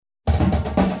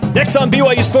Next on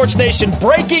BYU Sports Nation,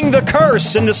 breaking the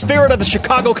curse in the spirit of the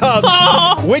Chicago Cubs.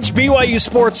 Which BYU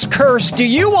sports curse do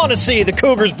you want to see the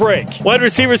Cougars break? Wide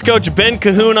receivers coach Ben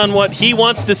Cahoon on what he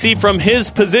wants to see from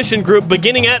his position group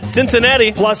beginning at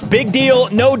Cincinnati. Plus, big deal,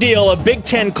 no deal, a Big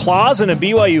Ten clause in a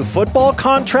BYU football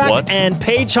contract, What? and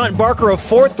Paige Hunt Barker of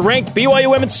 4th-ranked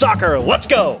BYU women's soccer. Let's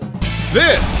go.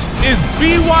 This is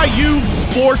BYU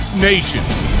Sports Nation,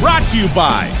 brought to you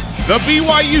by The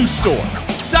BYU Store,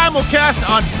 simulcast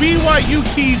on BYU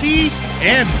TV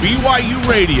and BYU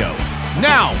Radio.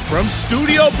 Now, from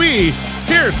Studio B,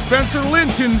 here's Spencer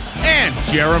Linton and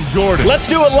Jerem Jordan. Let's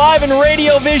do it live in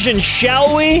Radio Vision,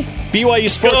 shall we? BYU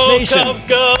Sports Go, Nation. Cubs,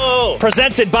 go!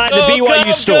 Presented by Go, the BYU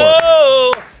Cubs, Store.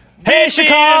 Go! Hey, BYU,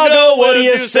 Chicago, what do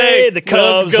you say? The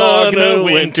Cubs are gonna gonna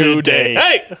win today.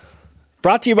 Hey!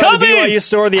 Brought to you by the Cubbies! BYU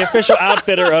Store, the official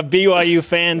outfitter of BYU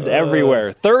fans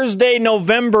everywhere. Thursday,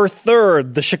 November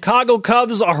 3rd, the Chicago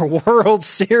Cubs are World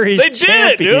Series They did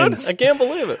it, champions. dude! I can't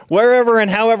believe it. Wherever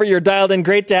and however you're dialed in,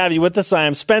 great to have you with us. I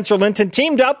am Spencer Linton,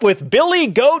 teamed up with Billy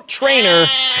Goat Trainer,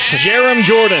 Jerem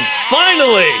Jordan.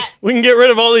 Finally! We can get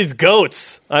rid of all these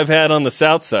goats I've had on the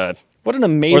south side. What an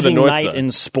amazing north night side.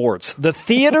 in sports. The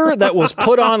theater that was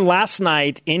put on last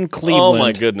night in Cleveland Oh,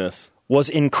 my goodness. was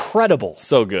incredible.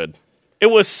 So good. It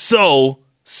was so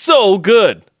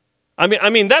good. I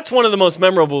mean, that's one of the most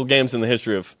memorable games in the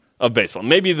history of baseball.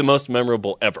 Maybe the most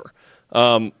memorable ever.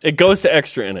 It goes to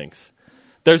extra innings.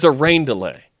 There's a rain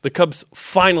delay. The Cubs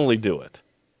finally do it.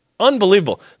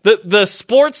 Unbelievable. The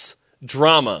sports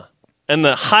drama and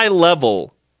the high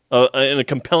level and a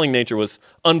compelling nature was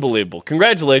unbelievable.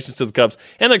 Congratulations to the Cubs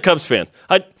and the Cubs fan.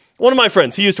 One of my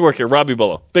friends, he used to work here, Robbie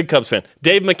Bullo, big Cubs fan.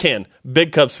 Dave McCann,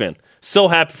 big Cubs fan. So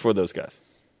happy for those guys.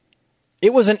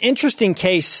 It was an interesting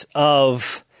case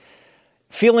of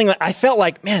feeling like I felt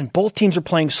like, man, both teams are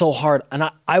playing so hard, and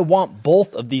I want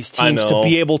both of these teams to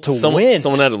be able to win.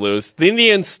 Someone had to lose. The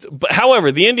Indians,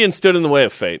 however, the Indians stood in the way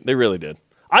of fate. They really did.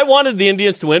 I wanted the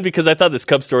Indians to win because I thought this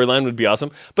Cubs storyline would be awesome,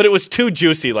 but it was too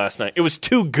juicy last night. It was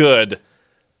too good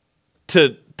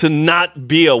to not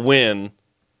be a win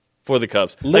for the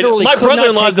Cubs. Literally, my could not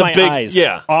brother-in-law's take a my big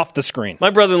eyes off the screen.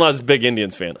 My brother-in-law's a big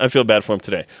Indians fan. I feel bad for him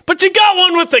today. But you got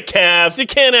one with the Cavs. You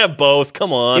can't have both.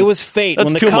 Come on. It was fate. That's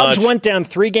When the too Cubs much. went down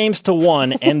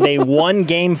 3-1 and they won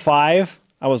Game 5,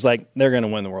 I was like, they're going to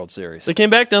win the World Series. They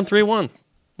came back down 3-1.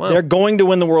 Wow. They're going to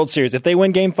win the World Series. If they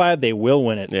win Game 5, they will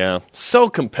win it. Yeah. So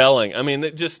compelling. I mean,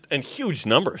 and huge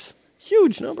numbers.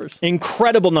 Huge numbers.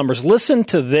 Incredible numbers. Listen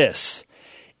to this.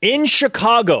 In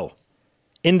Chicago,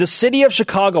 in the city of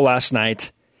Chicago last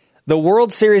night, the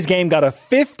World Series game got a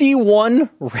 51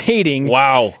 rating.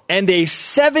 Wow. And a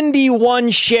 71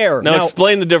 share. Now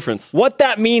explain the difference. What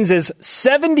that means is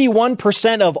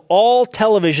 71% of all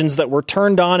televisions that were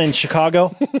turned on in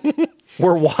Chicago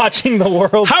were watching the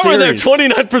World Series. How are there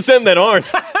 29% that aren't?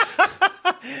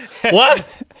 What?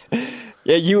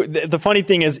 Yeah, the funny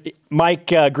thing is,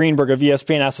 Mike Greenberg of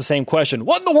ESPN asked the same question.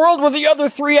 What in the world were the other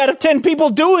 3 out of 10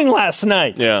 people doing last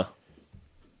night? Yeah.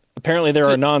 Apparently, there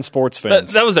are non-sports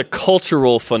fans. That was a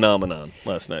cultural phenomenon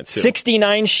last night, too.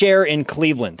 69 share in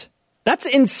Cleveland. That's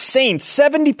insane.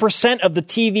 70% of the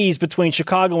TVs between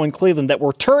Chicago and Cleveland that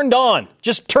were turned on,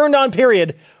 just turned on,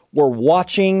 period, were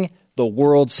watching the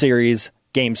World Series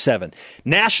Game 7.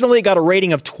 Nationally, it got a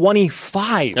rating of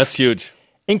 25. That's huge.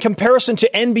 In comparison to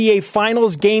NBA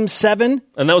Finals Game 7,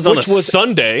 and that was on which a was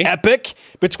Sunday. Epic,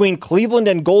 between Cleveland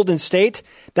and Golden State,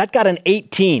 that got an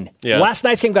 18. Yeah. Last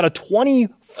night's game got a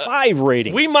 25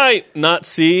 rating. We might not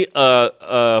see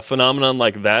a phenomenon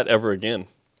like that ever again.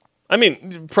 I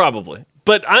mean, probably.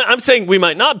 But I'm saying we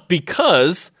might not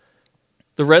because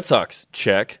the Red Sox,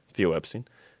 check, Theo Epstein.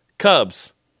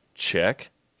 Cubs,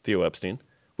 check, Theo Epstein.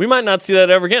 We might not see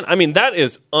that ever again. I mean, that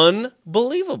is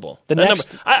unbelievable.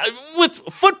 With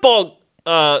football,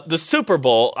 the Super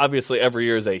Bowl, obviously, every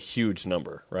year is a huge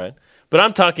number, right? But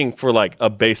I'm talking for like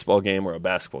a baseball game or a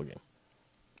basketball game.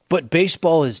 But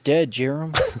baseball is dead,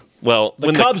 Jerem. Well,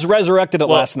 the Cubs resurrected it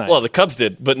last night. Well, the Cubs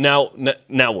did, but now what?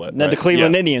 Now right? the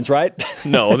Cleveland Indians, right?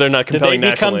 No, they're not compelling Did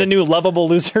they become nationally. the new lovable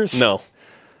losers? No,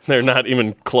 they're not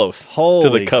even close to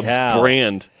Holy the Cubs cow.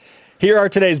 brand. Here are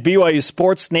today's BYU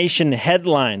Sports Nation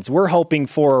headlines. We're hoping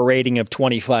for a rating of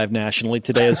 25 nationally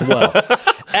today as well.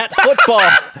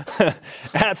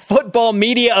 At football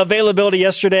media availability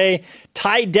yesterday,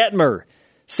 Ty Detmer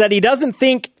said he doesn't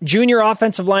think junior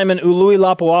offensive lineman Ului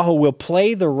Lapuaho will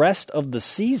play the rest of the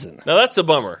season. Now, that's a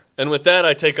bummer. And with that,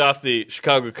 I take off the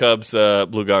Chicago Cubs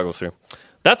blue goggles here.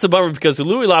 That's a bummer because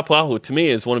Ului Lapuaho, to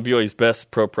me, is one of BYU's best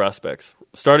pro prospects.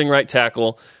 Starting right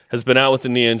tackle, has been out with a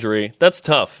knee injury. That's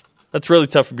tough. That's really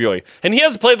tough for BYU. And he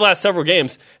hasn't played the last several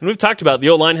games, and we've talked about the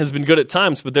O-line has been good at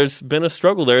times, but there's been a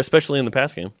struggle there, especially in the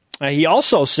pass game. He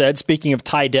also said, speaking of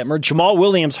Ty Detmer, Jamal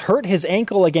Williams hurt his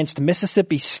ankle against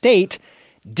Mississippi State,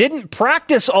 didn't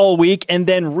practice all week, and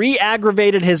then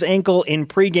re-aggravated his ankle in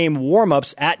pregame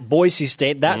warm-ups at Boise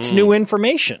State. That's new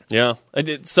information. Yeah.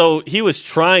 So he was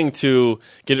trying to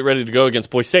get it ready to go against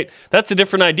Boise State. That's a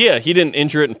different idea. He didn't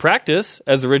injure it in practice,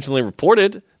 as originally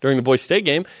reported during the Boise State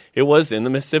game. It was in the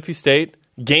Mississippi State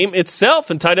game itself,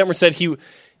 and Ty Detmer said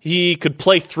he could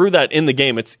play through that in the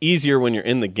game. It's easier when you're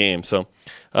in the game. So,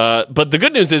 but the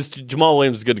good news is Jamal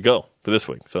Williams is good to go for this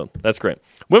week, so that's great.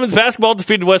 Women's basketball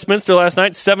defeated Westminster last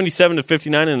night, 77-59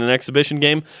 in an exhibition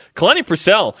game. Kalani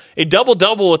Purcell, a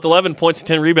double-double with 11 points and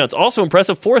 10 rebounds. Also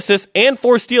impressive, 4 assists and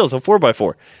 4 steals, a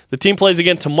 4x4. The team plays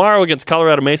again tomorrow against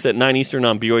Colorado Mesa at 9 Eastern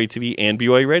on BYU TV and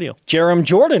BYU Radio. Jerem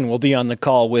Jordan will be on the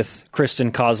call with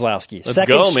Kristen Kozlowski. Let's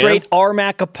Second go, straight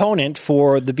RMAC opponent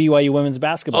for the BYU women's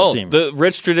basketball team. The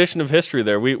rich tradition of history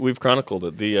there. We've chronicled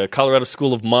it. The Colorado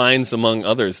School of Mines, among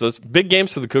others. Those big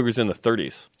games for the Cougars in the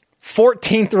 30s.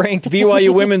 14th ranked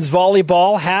BYU women's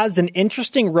volleyball has an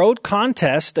interesting road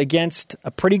contest against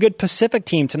a pretty good Pacific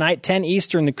team tonight, 10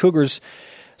 Eastern. The Cougars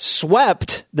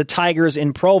swept the Tigers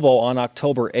in Provo on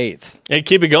October 8th. Hey,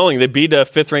 keep it going. They beat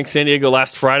 5th ranked San Diego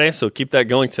last Friday, so keep that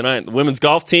going tonight. The women's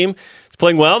golf team is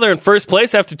playing well. They're in first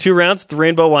place after 2 rounds at the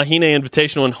Rainbow Wahine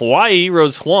Invitational in Hawaii.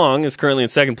 Rose Huang is currently in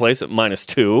second place at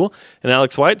 -2, and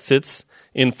Alex White sits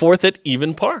in 4th at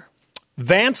even par.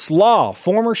 Vance Law,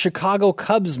 former Chicago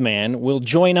Cubs man, will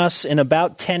join us in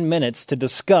about 10 minutes to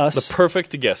discuss the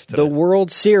perfect guest today. The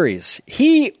World Series.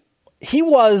 He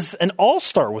was an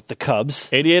all-star with the Cubs.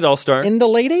 88 all-star. In the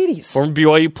late 80s. Former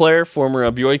BYU player, former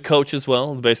BYU coach as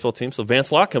well, the baseball team. So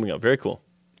Vance Law coming up. Very cool.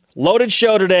 Loaded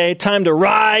show today. Time to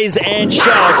rise and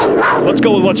shout. Let's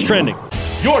go with what's trending.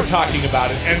 You're talking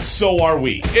about it, and so are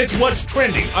we. It's What's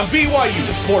Trending on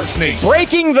BYU Sports Nation.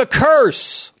 Breaking the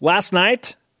curse. Last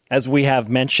night, as we have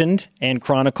mentioned and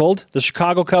chronicled, the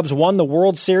Chicago Cubs won the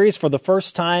World Series for the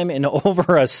first time in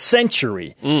over a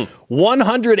century.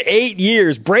 108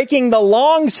 years, breaking the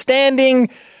long-standing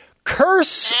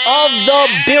curse of the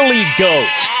Billy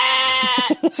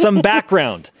Goat. Some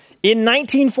background. In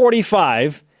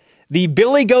 1945, the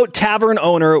Billy Goat Tavern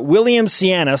owner, William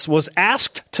Cianis, was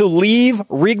asked to leave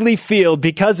Wrigley Field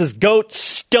because his goat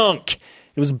stunk.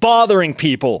 It was bothering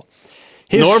people.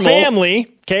 His family,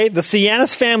 the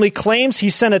Cianis family, claims he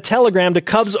sent a telegram to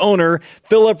Cubs owner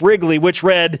Philip Wrigley, which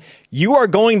read, "You are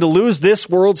going to lose this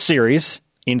World Series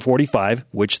in 45,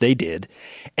 which they did,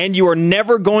 and you are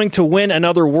never going to win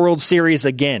another World Series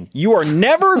again. You are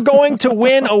never going to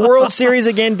win a World Series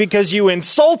again because you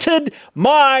insulted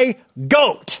my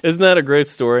goat." Isn't that a great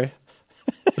story?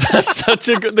 That's such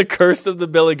a good, the curse of the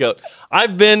Billy Goat.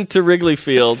 I've been to Wrigley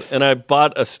Field, and I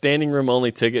bought a standing room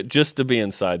only ticket just to be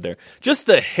inside there. Just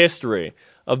the history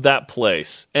of that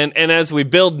place. And as we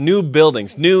build new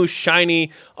buildings, new,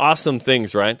 shiny, awesome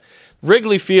things, right?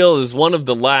 Wrigley Field is one of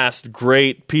the last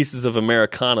great pieces of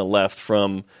Americana left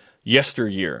from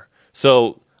yesteryear.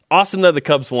 So awesome that the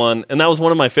Cubs won, and that was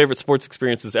one of my favorite sports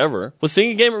experiences ever, was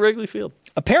seeing a game at Wrigley Field.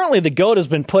 Apparently, the goat has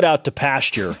been put out to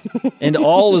pasture, and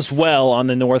all is well on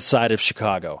the north side of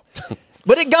Chicago.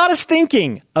 But it got us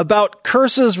thinking about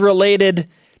curses related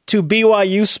to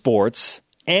BYU sports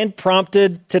and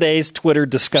prompted today's Twitter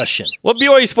discussion. What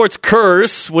BYU sports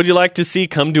curse would you like to see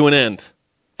come to an end?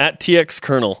 At TX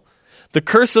Colonel. The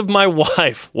curse of my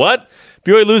wife. What?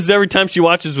 BYU loses every time she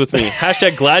watches with me.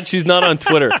 Hashtag glad she's not on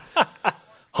Twitter.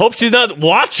 Hope she's not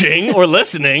watching or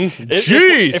listening.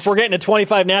 Jeez. If we're getting a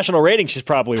 25 national rating, she's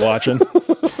probably watching.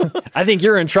 I think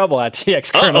you're in trouble at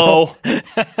TX Colonel.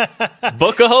 Uh-oh.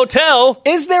 Book a hotel.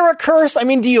 Is there a curse? I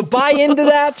mean, do you buy into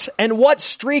that? And what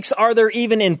streaks are there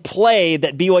even in play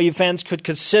that BYU fans could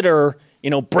consider,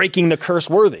 breaking the curse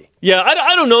worthy? Yeah,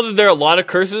 I don't know that there are a lot of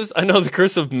curses. I know the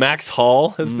curse of Max Hall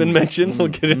has been mentioned. We'll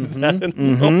get into that in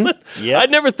a moment. Yep. I'd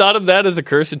never thought of that as a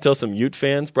curse until some Ute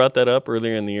fans brought that up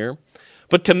earlier in the year.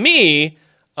 But to me,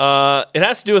 it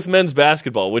has to do with men's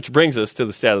basketball, which brings us to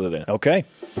the stat of the day. Okay.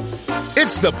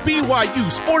 It's the BYU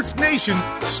Sports Nation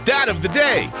Stat of the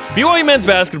Day. BYU men's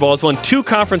basketball has won 2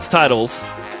 conference titles,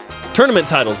 tournament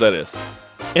titles, that is,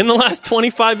 in the last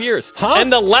 25 years. Huh?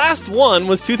 And the last one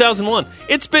was 2001.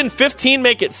 It's been 15,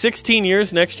 make it 16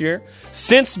 years next year,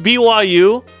 since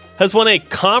BYU has won a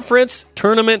conference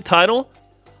tournament title.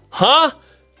 Huh?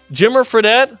 Jimmer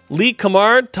Fredette, Lee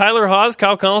Kamard, Tyler Haws,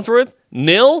 Kyle Collinsworth,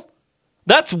 nil?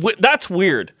 That's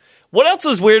weird. What else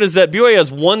is weird is that BYU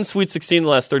has won Sweet 16 in the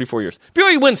last 34 years.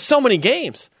 BYU wins so many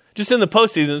games. Just in the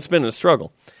postseason, it's been a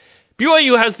struggle.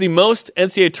 BYU has the most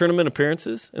NCAA tournament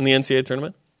appearances in the NCAA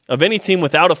tournament. of any team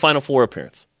without a Final Four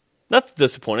appearance. That's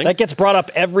disappointing. That gets brought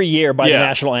up every year by the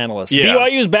national analysts. Yeah.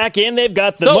 BYU's back in. They've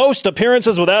got the most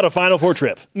appearances without a Final Four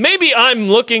trip. Maybe I'm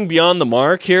looking beyond the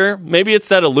mark here. Maybe it's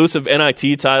that elusive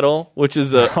NIT title, which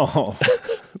is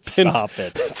Stop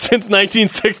it. Since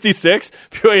 1966,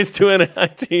 BYU's 2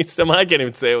 NIT I can't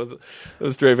even say it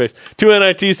was straight face. 2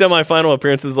 NIT semifinal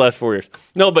appearances the last 4 years.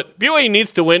 No, but BYU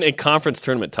needs to win a conference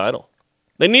tournament title.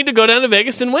 They need to go down to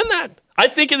Vegas and win that. I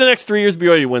think in the next 3 years,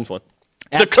 BYU wins one.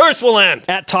 The curse will end.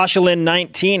 At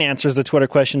TashaLynn19 answers the Twitter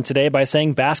question today by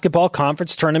saying basketball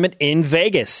conference tournament in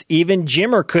Vegas. Even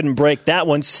Jimmer couldn't break that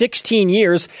one. 16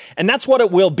 years, and that's what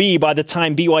it will be by the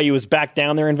time BYU is back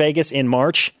down there in Vegas in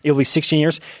March. It'll be 16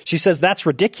 years. She says that's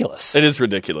ridiculous. It is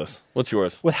ridiculous. What's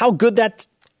yours? With how good that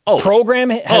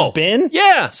program has been?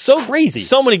 Yeah. So crazy.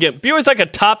 So many games. BYU's like a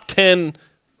top 10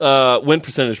 win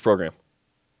percentage program.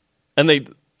 And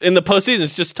in the postseason,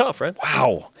 it's just tough, right?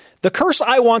 Wow. The curse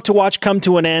I want to watch come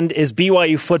to an end is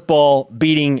BYU football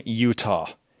beating Utah.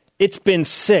 It's been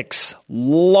 6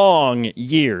 long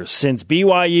years since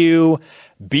BYU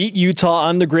beat Utah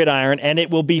on the gridiron, and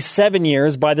it will be 7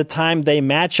 years by the time they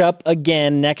match up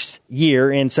again next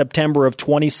year in September of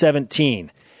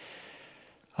 2017.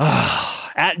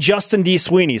 At Justin D.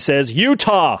 Sweeney says,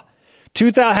 Utah,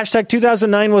 hashtag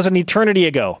 2009 was an eternity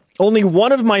ago. Only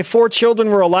one of my 4 children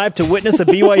were alive to witness a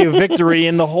BYU victory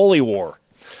in the Holy War.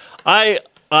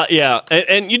 Yeah.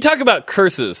 And you talk about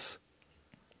curses.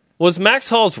 Was Max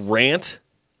Hall's rant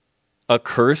a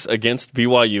curse against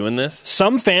BYU in this?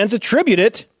 Some fans attribute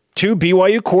it to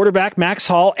BYU quarterback Max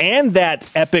Hall and that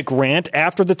epic rant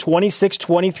after the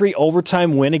 26-23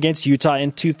 overtime win against Utah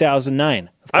in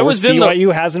 2009. Of course,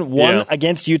 BYU hasn't won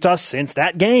against Utah since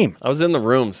that game. I was in the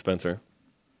room, Spencer.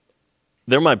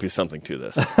 There might be something to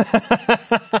this.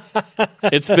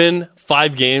 It's been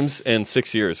 5 games and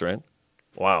 6 years, right?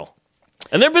 Wow.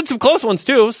 And there have been some close ones,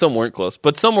 too. Some weren't close,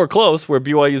 but some were close where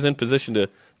BYU's in position to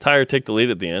tie or take the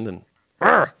lead at the end. And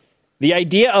the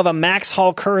idea of a Max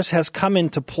Hall curse has come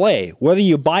into play. Whether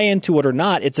you buy into it or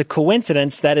not, it's a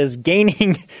coincidence that is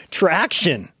gaining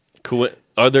traction.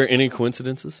 Are there any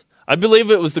coincidences? I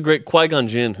believe it was the great Qui-Gon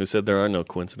Jinn who said there are no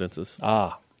coincidences.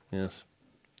 Ah. Yes.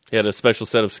 He had a special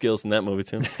set of skills in that movie,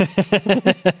 too.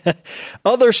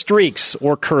 Other streaks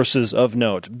or curses of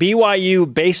note. BYU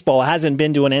baseball hasn't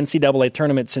been to an NCAA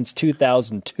tournament since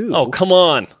 2002. Oh, come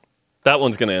on. That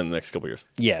one's going to end in the next couple years.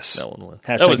 Yes. That one will.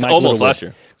 That was almost last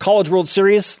year. College World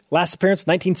Series, last appearance,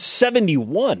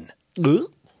 1971.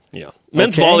 Yeah.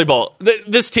 Men's volleyball.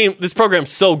 This program's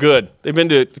so good. They've been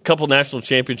to a couple national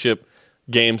championship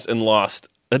games and lost.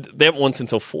 They haven't won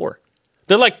since 2004.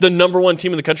 They're like the number 1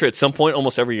 team in the country at some point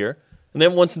almost every year, and they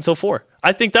haven't won since 2004.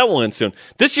 I think that will end soon.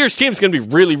 This year's team is going to be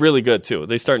really, really good, too.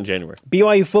 They start in January.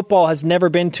 BYU football has never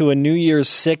been to a New Year's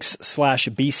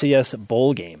 6/BCS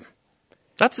bowl game.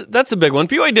 That's a big one.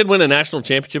 BYU did win a national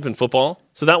championship in football,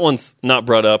 so that one's not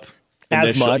brought up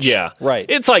as much. Yeah, right.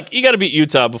 It's like you got to beat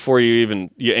Utah before you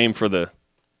aim for the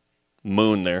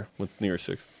moon there with New Year's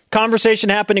 6. Conversation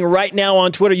happening right now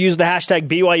on Twitter. Use the hashtag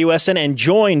BYUSN and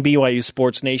join BYU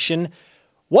Sports Nation.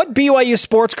 What BYU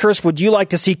sports curse would you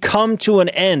like to see come to an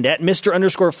end? At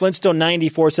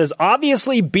Mr_Flintstone94 says,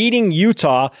 obviously beating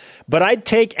Utah, but I'd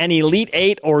take an Elite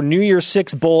 8 or New Year's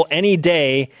 6 bowl any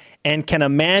day. And can a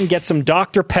man get some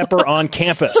Dr. Pepper on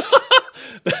campus?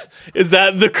 Is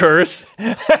that the curse?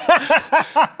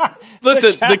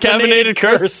 Listen, the caffeinated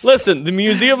curse. Listen, the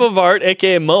Museum of Art,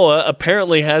 a.k.a. MOA,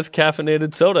 apparently has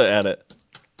caffeinated soda at it.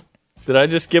 Did I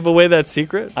just give away that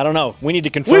secret? I don't know. We need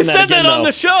to confirm that again. We said that on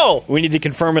the show. We need to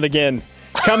confirm it again.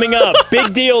 Coming up,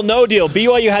 big deal, no deal.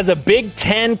 BYU has a Big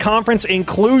Ten conference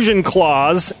inclusion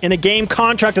clause in a game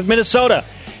contract with Minnesota.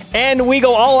 And we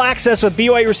go all access with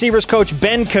BYU receivers coach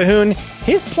Ben Cahoon.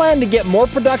 His plan to get more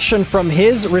production from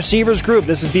his receivers group.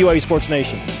 This is BYU Sports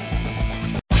Nation.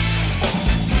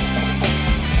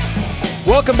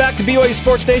 Welcome back to BYU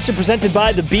Sports Nation, presented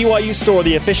by the BYU Store,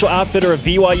 the official outfitter of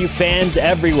BYU fans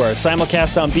everywhere.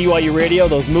 Simulcast on BYU Radio,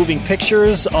 those moving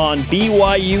pictures on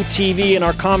BYU TV, and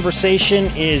our conversation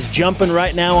is jumping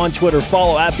right now on Twitter.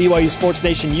 Follow at BYU Sports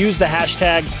Nation. Use the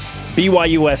hashtag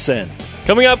BYUSN.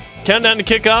 Coming up, countdown to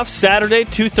kickoff, Saturday,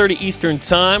 2:30 Eastern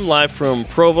Time, live from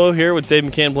Provo here with Dave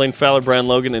McCann, Blaine Fowler, Brian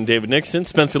Logan, and David Nixon.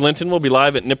 Spencer Linton will be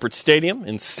live at Nippert Stadium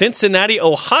in Cincinnati,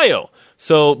 Ohio.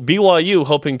 So BYU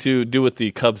hoping to do what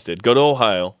the Cubs did, go to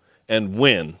Ohio and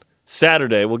win.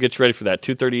 Saturday, we'll get you ready for that,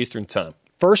 2:30 Eastern Time.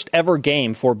 First ever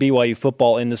game for BYU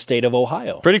football in the state of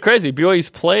Ohio. Pretty crazy. BYU's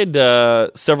played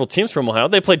several teams from Ohio.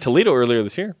 They played Toledo earlier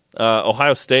this year.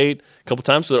 Ohio State a couple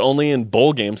times, but only in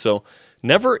bowl games. So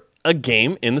never a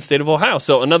game in the state of Ohio.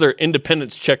 So another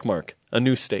independence check mark a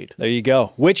new state. There you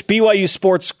go. Which BYU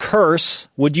sports curse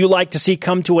would you like to see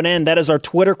come to an end? That is our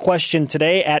Twitter question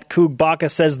today. At Coug Baca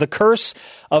says the curse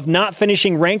of not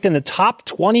finishing ranked in the top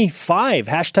 25.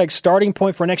 Hashtag starting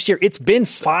point for next year. It's been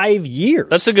 5 years.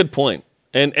 That's a good point.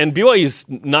 And BYU's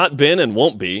not been and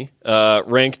won't be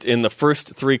ranked in the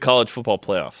first 3 college football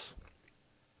playoffs.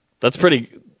 That's pretty.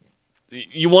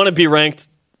 You want to be ranked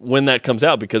when that comes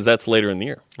out because that's later in the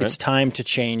year. Right? It's time to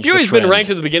change. BYU's been ranked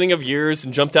at the beginning of years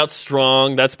and jumped out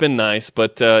strong. That's been nice.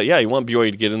 But, you want BYU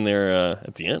to get in there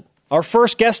at the end. Our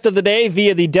first guest of the day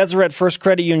via the Deseret First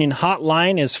Credit Union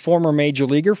hotline is former Major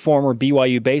Leaguer, former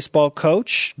BYU baseball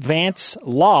coach, Vance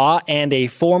Law, and a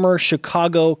former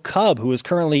Chicago Cub who is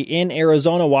currently in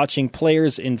Arizona watching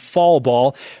players in fall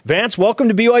ball. Vance, welcome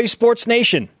to BYU Sports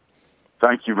Nation.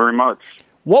 Thank you very much.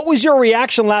 What was your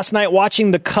reaction last night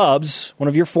watching the Cubs, one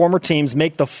of your former teams,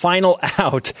 make the final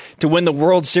out to win the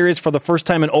World Series for the first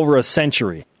time in over a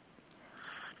century?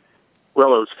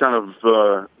 Well, it was kind of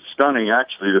stunning,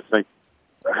 actually, to think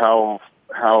how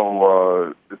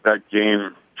that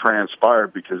game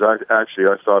transpired, because I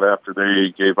thought after they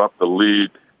gave up the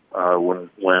lead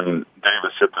when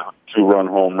Davis hit the 2-run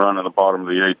home run in the bottom of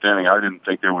the 8th inning, I didn't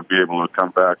think they would be able to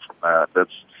come back from that.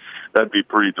 That'd be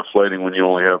pretty deflating when you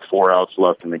only have 4 outs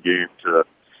left in the game to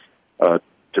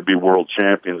be world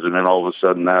champions, and then all of a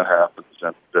sudden that happens.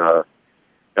 And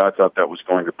I thought that was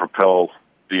going to propel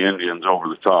the Indians over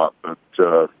the top, but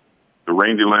the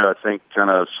rain delay, I think,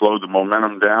 kind of slowed the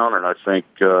momentum down, and I think,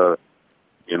 at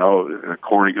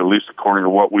least according to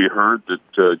what we heard, that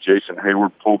Jason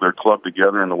Hayward pulled their club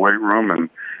together in the weight room and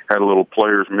had a little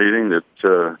players meeting that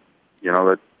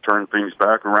turned things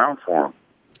back around for them.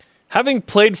 Having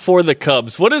played for the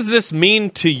Cubs, what does this mean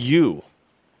to you?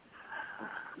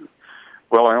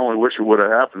 Well, I only wish it would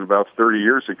have happened about 30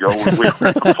 years ago when we were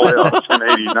in the playoffs in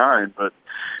 '89, but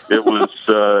it was.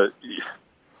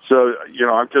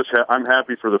 I'm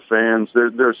happy for the fans.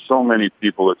 There's so many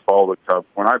people that follow the Cubs.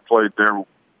 When I played there,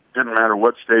 didn't matter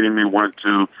what stadium you went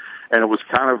to, and it was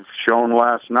kind of shown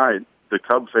last night. The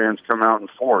Cub fans come out in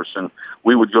force, and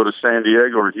we would go to San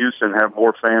Diego or Houston, have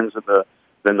more fans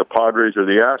than the Padres or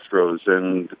the Astros.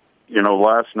 And,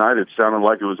 last night it sounded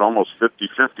like it was almost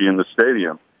 50-50 in the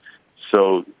stadium.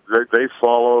 So they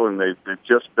follow, and they've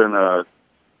just been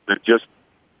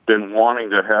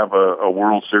wanting to have a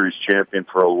World Series champion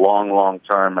for a long, long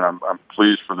time. And I'm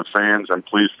pleased for the fans. I'm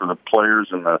pleased for the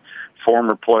players and the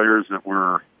former players that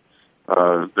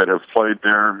have played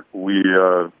there.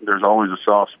 There's always a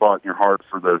soft spot in your heart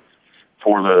for the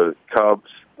Cubs.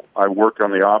 I work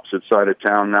on the opposite side of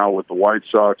town now with the White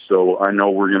Sox, so I know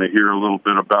we're going to hear a little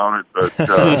bit about it. But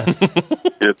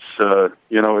it's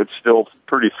still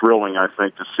pretty thrilling, I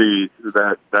think, to see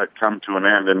that come to an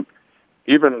end. And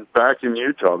even back in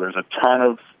Utah, there's a ton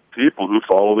of people who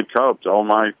follow the Cubs.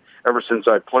 Ever since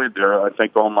I played there, I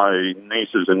think all my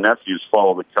nieces and nephews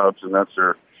follow the Cubs, and that's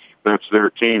their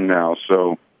team now.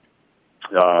 So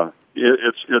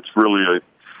it's really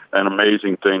an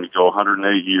amazing thing to go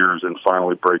 108 years and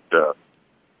finally break that.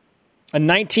 A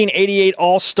 1988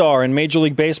 All-Star in Major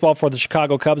League Baseball for the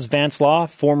Chicago Cubs, Vance Law,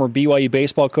 former BYU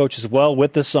baseball coach as well,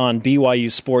 with us on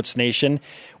BYU Sports Nation.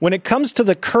 When it comes to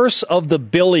the curse of the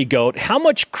Billy Goat, how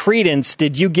much credence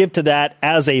did you give to that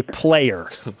as a player?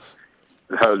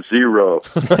 0.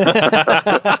 And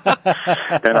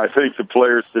I think the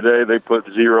players today, they put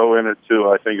 0 in it too.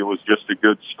 I think it was just a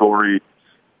good story.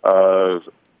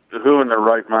 Who in their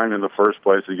right mind in the first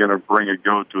place is going to bring a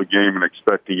goat to a game and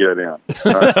expect to get in?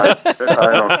 I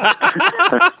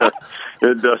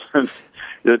don't.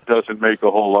 It doesn't make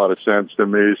a whole lot of sense to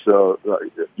me. So,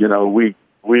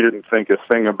 we didn't think a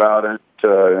thing about it,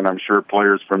 and I'm sure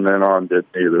players from then on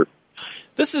didn't either.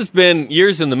 This has been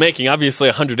years in the making, obviously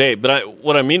 108, but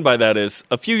what I mean by that is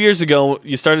a few years ago,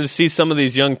 you started to see some of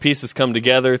these young pieces come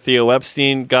together. Theo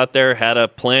Epstein got there, had a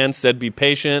plan, said be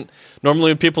patient.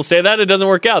 Normally when people say that, it doesn't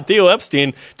work out. Theo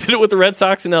Epstein did it with the Red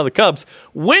Sox and now the Cubs.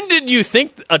 When did you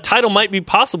think a title might be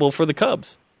possible for the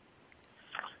Cubs?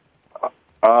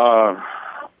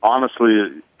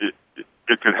 Honestly,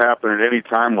 it could happen at any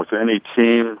time with any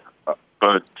team.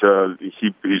 But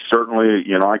he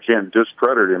certainly, I can't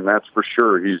discredit him, that's for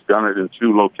sure. He's done it in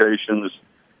 2 locations,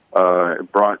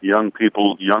 brought young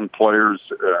people, young players,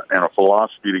 and a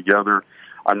philosophy together.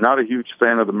 I'm not a huge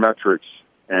fan of the metrics,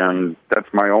 and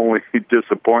that's my only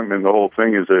disappointment. The whole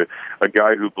thing is a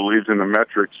guy who believes in the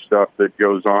metrics stuff that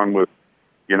goes on with,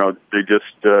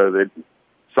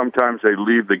 sometimes they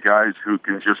leave the guys who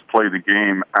can just play the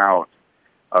game out.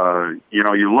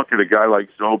 You look at a guy like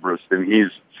Zobrist, and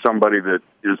he's somebody that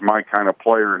is my kind of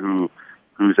player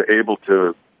who's able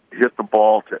to hit the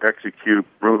ball, to execute,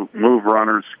 move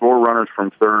runners, score runners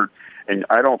from third. And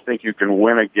I don't think you can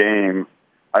win a game.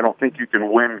 I don't think you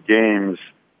can win games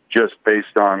just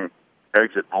based on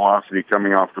exit velocity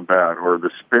coming off the bat or the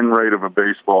spin rate of a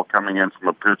baseball coming in from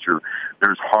a pitcher.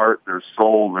 There's heart, there's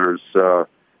soul,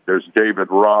 there's David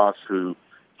Ross, who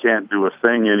can't do a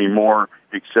thing anymore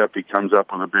except he comes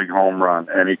up with a big home run,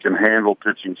 and he can handle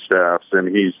pitching staffs, and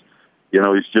he's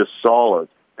just solid.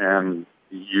 And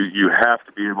you have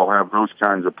to be able to have those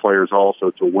kinds of players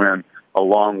also to win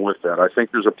along with that. I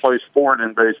think there's a place for it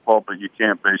in baseball, but you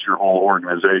can't base your whole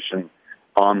organization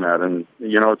on that. And,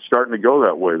 it's starting to go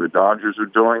that way. The Dodgers are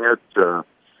doing it.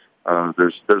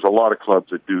 There's a lot of clubs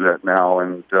that do that now,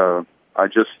 and I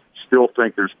just still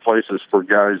think there's places for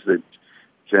guys that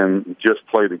can just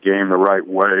play the game the right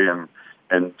way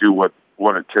and do what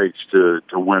it takes to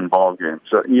win ball games.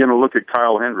 So, look at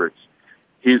Kyle Hendricks.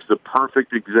 He's the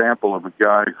perfect example of a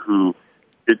guy who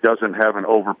it doesn't have an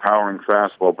overpowering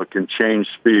fastball, but can change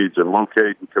speeds and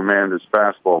locate and command his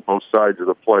fastball, both sides of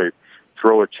the plate,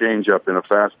 throw a changeup in a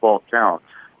fastball count.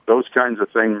 Those kinds of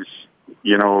things,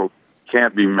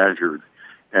 can't be measured.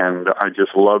 And I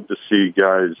just love to see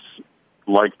guys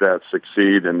like that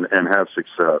succeed and have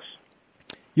success.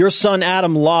 Your son,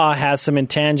 Adam Law, has some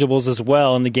intangibles as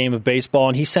well in the game of baseball,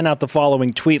 and he sent out the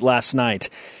following tweet last night.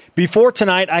 Before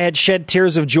tonight, I had shed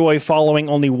tears of joy following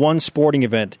only one sporting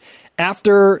event.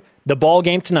 After the ball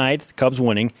game tonight, the Cubs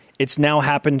winning, it's now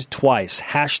happened twice.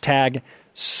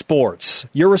 #sports.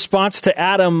 Your response to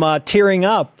Adam tearing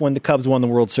up when the Cubs won the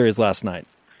World Series last night?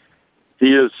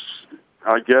 He is,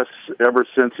 I guess, ever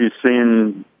since he's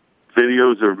seen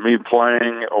videos of me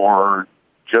playing or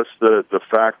just the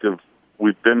fact of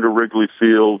we've been to Wrigley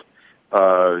Field,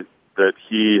 that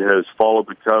he has followed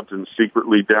the Cubs and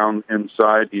secretly down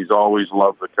inside, he's always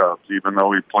loved the Cubs, even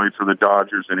though he played for the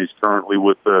Dodgers and he's currently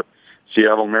with the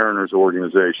Seattle Mariners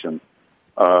organization.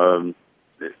 I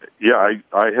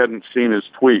hadn't seen his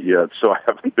tweet yet, so I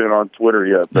haven't been on Twitter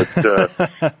yet. But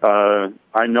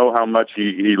I know how much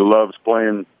he loves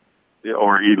playing,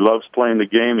 or he loves playing the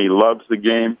game. He loves the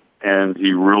game, and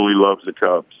he really loves the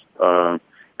Cubs.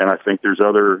 And I think there's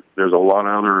a lot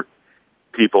of other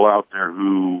people out there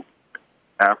who,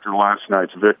 after last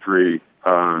night's victory,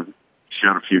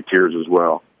 shed a few tears as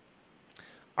well.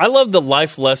 I love the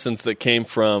life lessons that came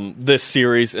from this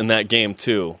series and that game,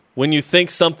 too. When you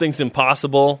think something's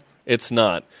impossible, it's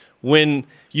not. When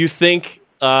you think,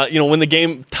 when the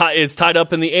game is tied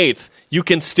up in the 8th, you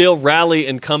can still rally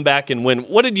and come back and win.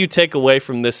 What did you take away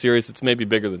from this series that's maybe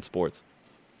bigger than sports?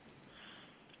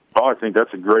 Well, I think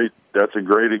that's a great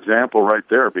example right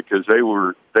there, because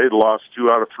they'd lost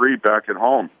 2 out of 3 back at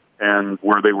home, and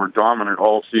where they were dominant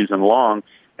all season long.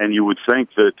 And you would think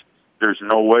that there's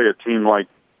no way a team like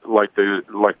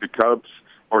the Cubs,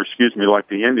 or like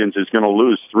the Indians, is going to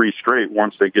lose 3 straight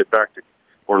once they get back to,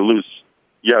 or lose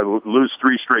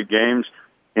 3 straight games,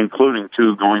 including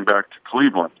 2 going back to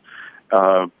Cleveland.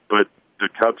 But the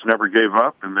Cubs never gave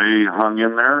up, and they hung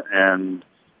in there, and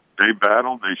they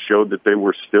battled. They showed that they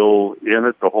were still in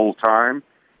it the whole time,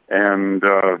 and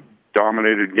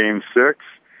dominated Game 6,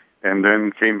 and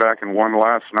then came back and won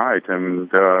last night. And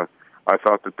I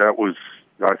thought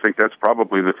I think that's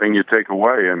probably the thing you take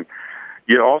away. And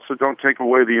you also don't take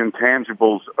away the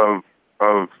intangibles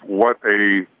of what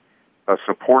a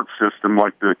support system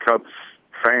like the Cubs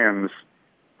fans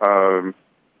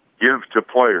give to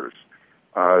players.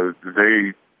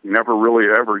 They never really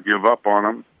ever give up on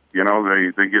them.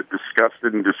 They get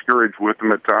disgusted and discouraged with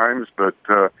them at times, but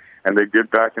and they did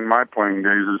back in my playing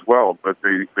days as well. But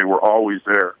they were always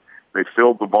there. They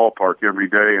filled the ballpark every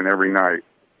day and every night.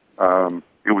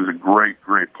 It was a great,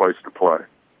 great place to play.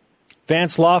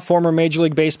 Vance Law, former Major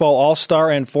League Baseball All-Star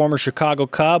and former Chicago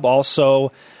Cub,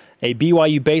 also a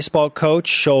BYU baseball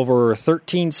coach over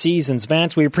 13 seasons.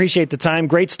 Vance, we appreciate the time.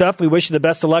 Great stuff. We wish you the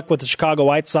best of luck with the Chicago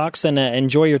White Sox, and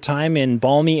enjoy your time in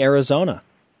balmy Arizona.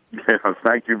 Yeah,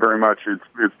 thank you very much.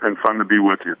 It's been fun to be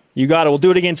with you. You got it. We'll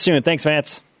do it again soon. Thanks,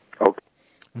 Vance. Okay.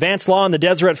 Vance Law on the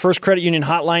Deseret First Credit Union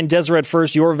Hotline. Deseret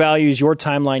First, your values, your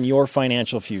timeline, your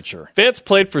financial future. Vance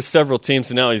played for several teams,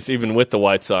 and now he's even with the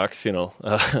White Sox,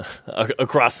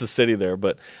 across the city there.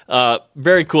 But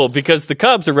very cool, because the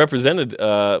Cubs are represented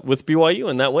with BYU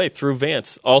in that way through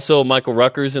Vance. Also, Michael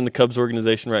Rucker's in the Cubs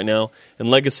organization right now. In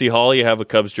Legacy Hall, you have a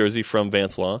Cubs jersey from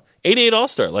Vance Law. 88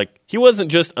 All-Star. He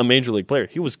wasn't just a Major League player.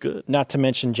 He was good. Not to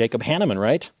mention Jacob Hanneman,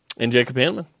 right? And Jacob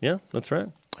Hanneman. Yeah, that's right.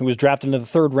 Who was drafted into the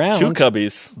 3rd round. 2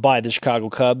 Cubbies. By the Chicago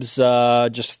Cubs 3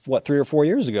 or 4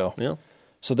 years ago. Yeah.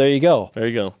 So there you go. There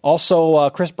you go. Also,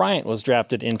 Chris Bryant was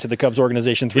drafted into the Cubs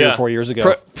organization 3 or 4 years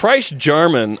ago. Price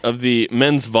Jarman of the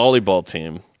men's volleyball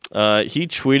team He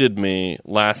tweeted me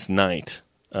last night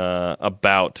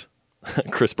about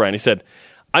Chris Bryant. He said,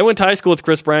 I went to high school with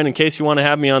Chris Bryant in case you want to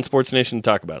have me on Sports Nation to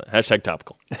talk about it. Hashtag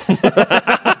topical.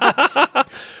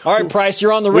 All right, Price,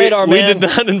 you're on the radar, man. We did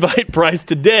not invite Price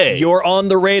today. You're on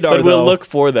the radar, but we'll look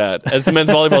for that as the men's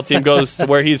volleyball team goes to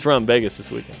where he's from, Vegas, this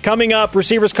weekend. Coming up,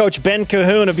 receivers coach Ben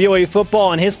Cahoon of BYU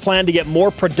football and his plan to get more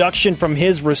production from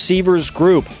his receivers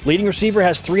group. Leading receiver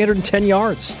has 310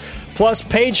 yards. Plus,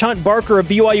 Paige Hunt Barker of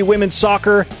BYU women's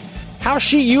soccer, how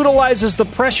she utilizes the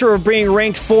pressure of being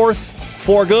ranked 4th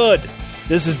for good.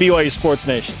 This is BYU Sports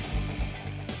Nation.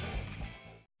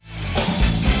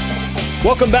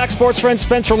 Welcome back, sports friends.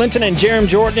 Spencer Linton and Jerem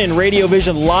Jordan in Radio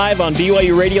Vision live on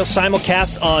BYU Radio,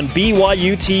 simulcast on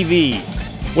BYU TV.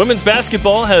 Women's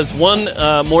basketball has one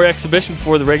more exhibition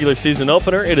before the regular season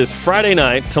opener. It is Friday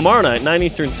night, tomorrow night, 9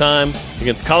 Eastern Time,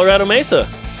 against Colorado Mesa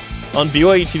on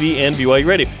BYU TV and BYU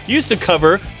Radio. Used to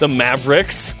cover the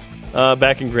Mavericks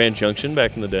back in Grand Junction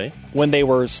back in the day. When they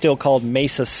were still called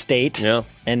Mesa State. Yeah.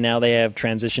 And now they have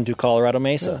transitioned to Colorado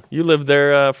Mesa. Yeah. You lived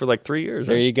there for like 3 years.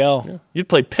 There you go. Yeah. You'd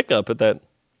play pickup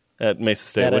at Mesa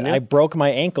State, wouldn't you? I broke my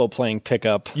ankle playing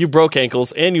pickup. You broke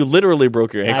ankles, and you literally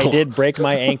broke your ankle. I did break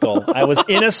my ankle. I was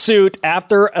in a suit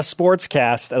after a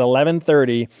sportscast at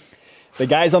 11:30. The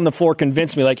guys on the floor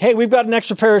convinced me, like, hey, we've got an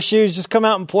extra pair of shoes. Just come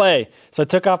out and play. So I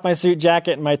took off my suit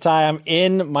jacket and my tie. I'm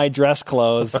in my dress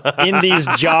clothes, in these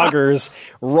joggers,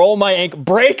 roll my ankle,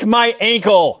 break my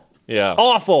ankle. Yeah.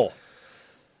 Awful.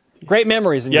 Great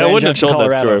memories in I Grand wouldn't Junction, have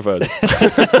told Colorado. that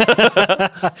story if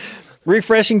I was.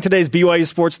 Refreshing today's BYU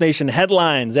Sports Nation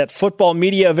headlines. At football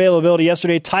media availability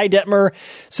yesterday, Ty Detmer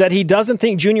said he doesn't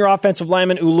think junior offensive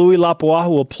lineman Ului Lapuahu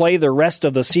will play the rest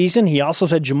of the season. He also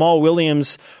said Jamal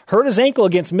Williams hurt his ankle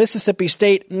against Mississippi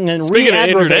State and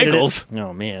re-aggravated it.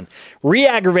 Oh, man.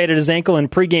 Re-aggravated his ankle in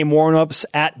pregame warm-ups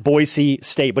at Boise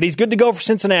State. But he's good to go for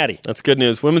Cincinnati. That's good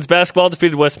news. Women's basketball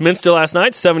defeated Westminster last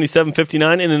night,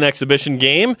 77-59 in an exhibition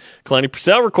game. Kalani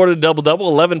Purcell recorded a double-double,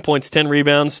 11 points, 10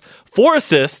 rebounds, 4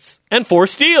 assists, and 4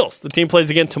 steals. The team plays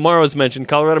again tomorrow, as mentioned,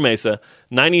 Colorado Mesa,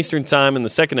 9 Eastern Time in the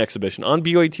second exhibition on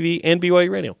BYU TV and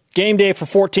BYU Radio. Game day for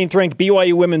 14th ranked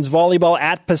BYU women's volleyball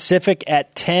at Pacific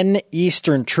at 10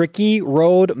 Eastern. Tricky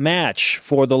road match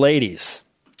for the ladies.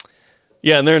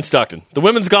 Yeah, and they're in Stockton. The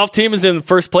women's golf team is in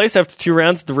first place after 2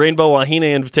 rounds at the Rainbow Wahine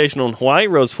Invitational in Hawaii.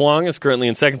 Rose Huang is currently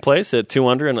in second place at 2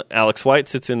 under, and Alex White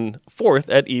sits in fourth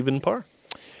at even par.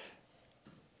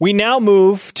 We now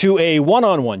move to a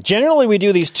one-on-one. Generally, we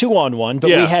do these 2-on-1, but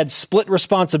we had split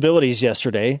responsibilities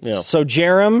yesterday. Yeah. So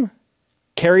Jerem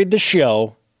carried the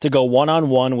show to go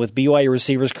one-on-one with BYU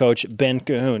receivers coach Ben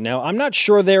Cahoon. Now, I'm not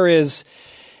sure there is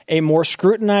a more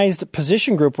scrutinized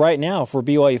position group right now for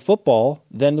BYU football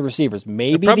than the receivers.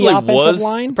 Maybe the offensive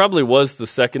line? It probably was the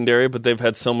secondary, but they've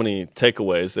had so many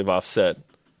takeaways, they've offset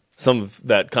some of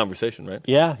that conversation, right?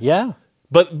 Yeah.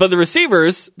 But the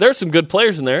receivers, there's some good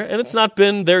players in there, and it's not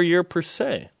been their year per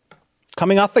se.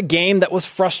 Coming off a game that was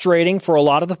frustrating for a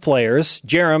lot of the players,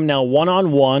 Jerem now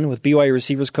one-on-one with BYU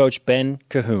receivers coach Ben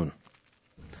Cahoon.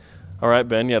 All right,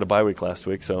 Ben, you had a bye week last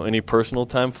week, so any personal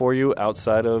time for you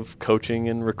outside of coaching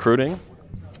and recruiting?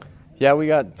 Yeah, we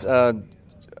got a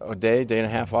day and a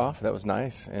half off. That was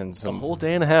nice. And A whole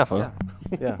day and a half, huh?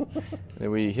 Yeah. Then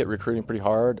we hit recruiting pretty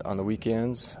hard on the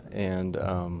weekends and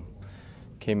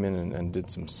came in and did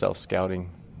some self-scouting,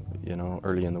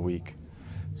 early in the week.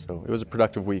 So it was a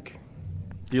productive week.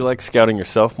 Do you like scouting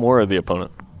yourself more or the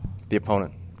opponent? The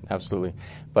opponent, absolutely.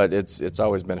 But it's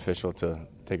always beneficial to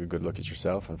take a good look at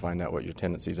yourself and find out what your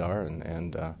tendencies are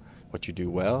and what you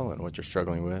do well and what you're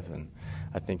struggling with. And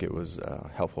I think it was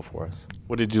helpful for us.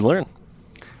 What did you learn?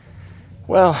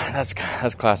 Well, that's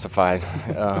classified.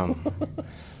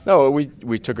 No,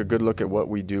 we took a good look at what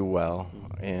we do well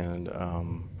and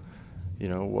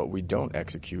what we don't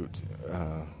execute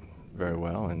very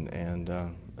well, and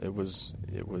it was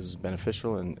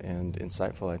beneficial and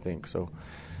insightful, I think. So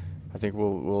I think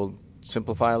we'll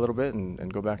simplify a little bit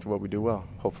and go back to what we do well,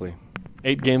 hopefully.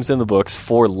 8 games in the books,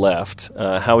 4 left.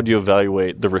 How would you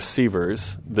evaluate the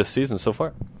receivers this season so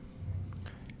far?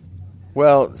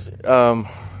 Well,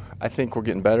 I think we're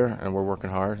getting better and we're working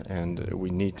hard, and we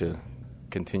need to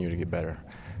continue to get better.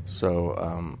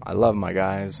 So I love my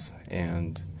guys,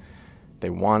 and they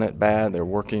want it bad. They're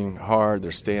working hard.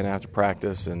 They're staying after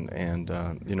practice, and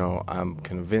I'm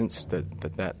convinced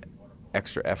that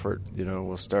extra effort,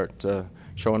 will start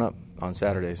showing up on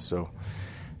Saturdays. So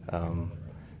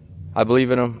I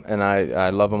believe in them, and I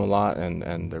love them a lot,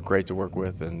 and they're great to work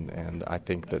with, and I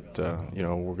think that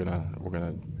we're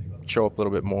gonna show up a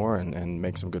little bit more and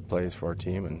make some good plays for our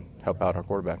team and help out our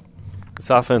quarterback. This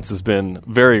offense has been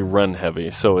very run heavy,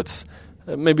 so it's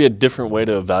maybe a different way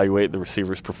to evaluate the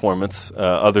receiver's performance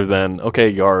other than,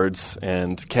 yards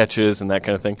and catches and that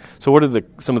kind of thing. So what are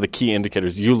some of the key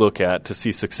indicators you look at to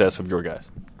see success of your guys?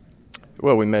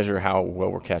 Well, we measure how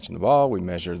well we're catching the ball. We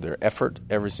measure their effort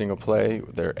every single play,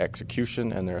 their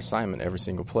execution, and their assignment every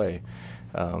single play.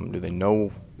 Do they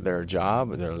know their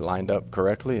job? They're lined up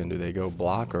correctly, and do they go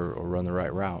block or run the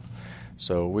right route?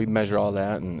 So we measure all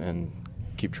that and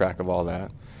keep track of all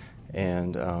that.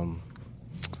 And,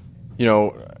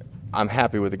 I'm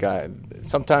happy with the guy.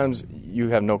 Sometimes you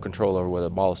have no control over whether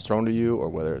the ball is thrown to you or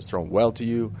whether it's thrown well to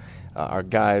you. Our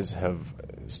guys have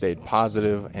stayed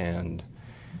positive, and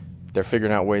they're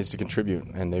figuring out ways to contribute,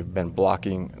 and they've been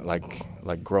blocking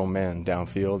like grown men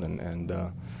downfield, and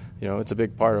it's a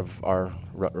big part of our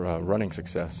running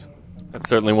success. That's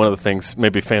certainly one of the things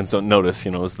maybe fans don't notice,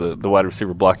 is the wide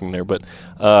receiver blocking there. But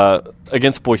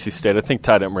against Boise State, I think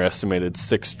Ty Detmer estimated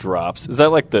 6 drops. Is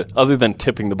that other than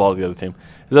tipping the ball to the other team,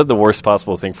 is that the worst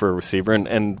possible thing for a receiver?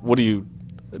 And what do you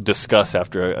discuss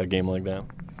after a game like that?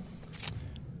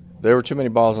 There were too many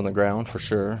balls on the ground, for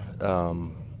sure.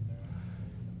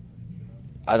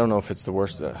 I don't know if it's the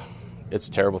worst. It's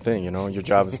a terrible thing, Your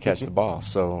job is to catch the ball.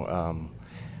 So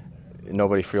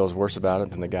nobody feels worse about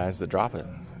it than the guys that drop it.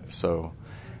 So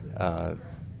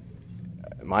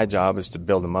my job is to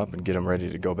build them up and get them ready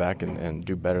to go back and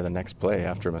do better the next play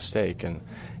after a mistake. And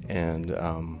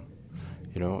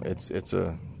it's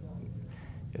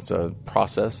a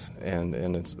process,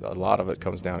 and it's a lot of it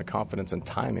comes down to confidence and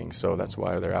timing. So that's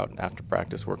why they're out after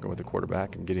practice working with the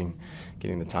quarterback and getting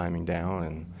the timing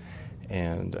down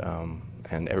and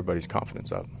everybody's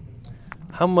confidence up.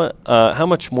 How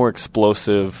much more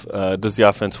explosive does the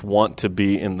offense want to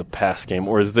be in the pass game,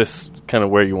 or is this kind of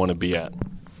where you want to be at?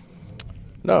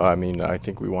 No, I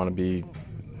think we want to be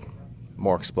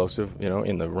more explosive,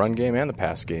 in the run game and the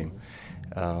pass game.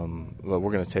 But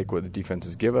we're going to take what the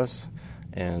defenses give us,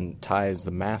 and Ty is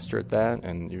the master at that.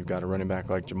 And you've got a running back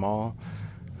like Jamal,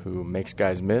 who makes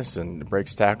guys miss and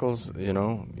breaks tackles.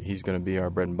 He's going to be our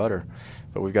bread and butter.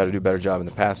 But we've got to do a better job in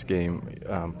the pass game,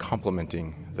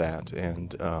 complementing that and,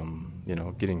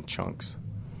 getting chunks.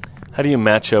 How do you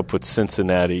match up with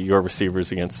Cincinnati, your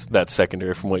receivers, against that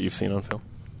secondary from what you've seen on film?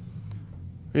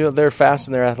 They're fast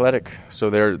and they're athletic, so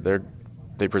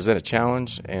they present a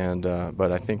challenge. And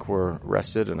but I think we're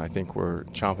rested, and I think we're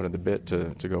chomping at the bit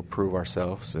to go prove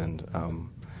ourselves. And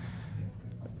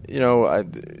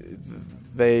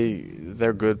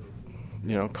they're good,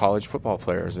 college football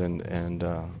players and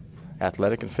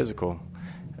athletic and physical.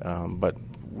 But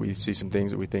we see some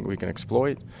things that we think we can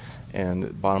exploit.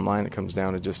 And bottom line, it comes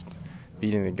down to just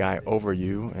beating the guy over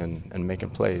you and making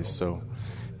plays. So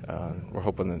we're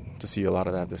hoping to see a lot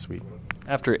of that this week.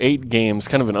 After 8 games,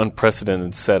 kind of an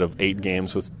unprecedented set of 8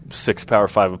 games with 6 Power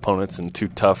 5 opponents and 2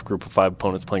 tough Group of 5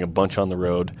 opponents playing a bunch on the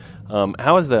road,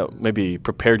 how has that maybe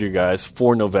prepared you guys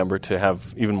for November to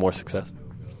have even more success?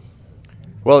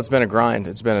 Well, it's been a grind.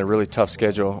 It's been a really tough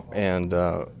schedule, and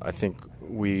I think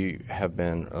we have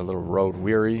been a little road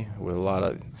weary with a lot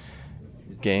of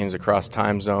games across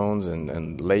time zones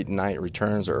and late night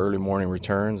returns or early morning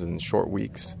returns and short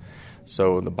weeks.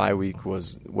 So the bye week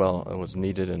was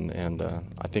needed, and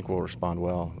I think we'll respond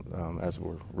well as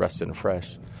we're rested and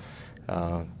fresh.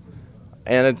 And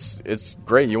it's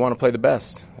great. You want to play the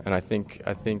best, and I think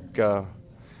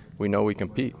we know we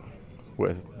compete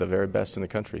with the very best in the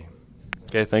country.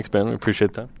 Okay, thanks, Ben. We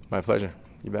appreciate that. My pleasure.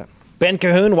 You bet. Ben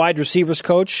Cahoon, wide receivers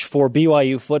coach for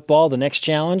BYU football. The next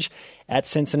challenge at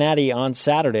Cincinnati on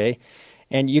Saturday.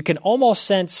 And you can almost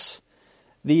sense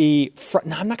I'm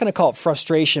not going to call it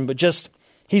frustration, but just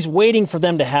he's waiting for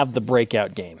them to have the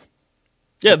breakout game.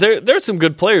 Yeah, there's some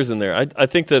good players in there. I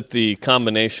think that the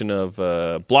combination of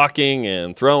blocking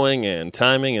and throwing and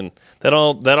timing and that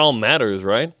all matters,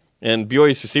 right? And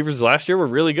BYU's receivers last year were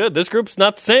really good. This group's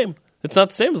not the same. It's not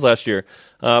the same as last year.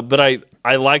 But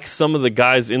I like some of the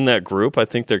guys in that group. I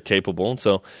think they're capable. And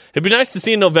so it'd be nice to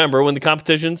see in November when the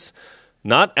competition's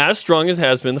not as strong as it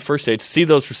has been the first day to see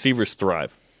those receivers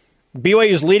thrive.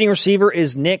 BYU's leading receiver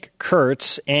is Nick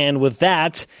Kurtz. And with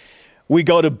that, we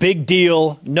go to Big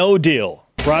Deal, No Deal.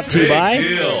 Brought to you by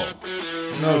Big Deal.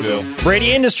 No deal.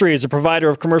 Brady Industries, a provider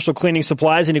of commercial cleaning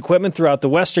supplies and equipment throughout the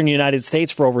western United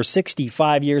States for over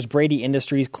 65 years. Brady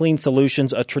Industries, clean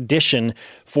solutions, a tradition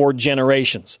for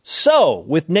generations. So,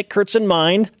 with Nick Kurtz in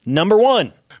mind, number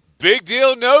 1. Big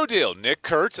deal, no deal. Nick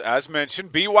Kurtz, as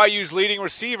mentioned, BYU's leading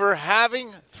receiver,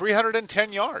 having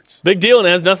 310 yards. Big deal, and it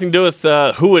has nothing to do with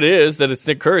who it is that it's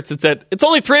Nick Kurtz. It's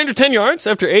only 310 yards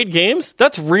after 8 games.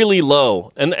 That's really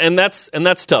low, and that's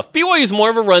tough. BYU's more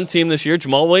of a run team this year.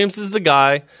 Jamal Williams is the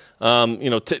guy.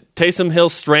 Taysom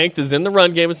Hill's strength is in the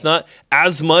run game. It's not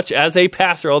as much as a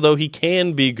passer, although he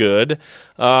can be good.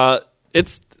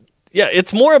 It's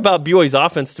more about BYU's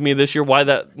offense to me this year, why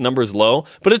that number is low,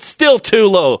 but it's still too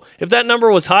low. If that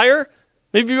number was higher,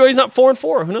 maybe BYU's not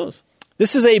 4-4. Who knows?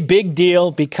 This is a big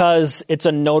deal because it's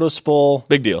a noticeable...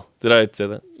 Big deal. Did I say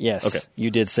that? Yes, okay.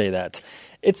 You did say that.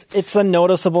 It's a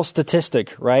noticeable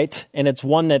statistic, right? And it's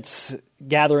one that's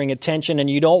gathering attention, and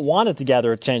you don't want it to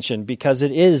gather attention because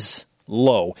it is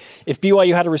low. If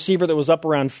BYU had a receiver that was up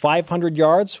around 500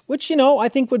 yards, which, I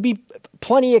think would be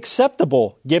plenty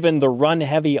acceptable given the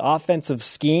run-heavy offensive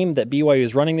scheme that BYU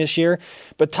is running this year.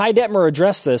 But Ty Detmer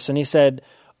addressed this, and he said,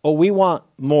 we want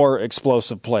more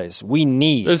explosive plays. We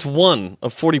need... There's one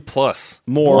of 40-plus.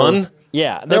 More. One?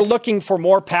 Yeah, they're looking for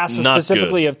more passes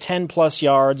specifically good. of 10-plus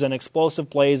yards and explosive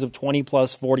plays of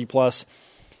 20-plus, 40-plus.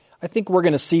 I think we're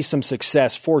going to see some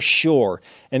success for sure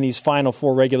in these final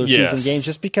 4 regular season games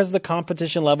just because the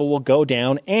competition level will go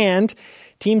down and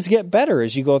teams get better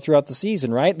as you go throughout the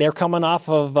season, right? They're coming off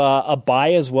of a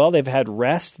bye as well. They've had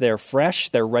rest. They're fresh.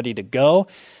 They're ready to go.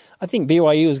 I think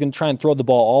BYU is going to try and throw the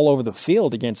ball all over the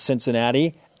field against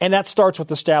Cincinnati, and that starts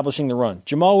with establishing the run.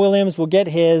 Jamal Williams will get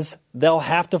his. They'll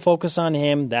have to focus on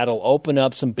him. That'll open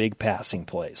up some big passing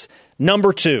plays.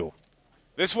 Number 2.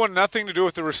 This one, nothing to do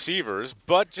with the receivers,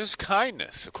 but just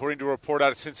kindness. According to a report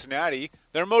out of Cincinnati,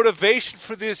 their motivation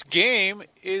for this game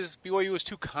is BYU was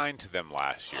too kind to them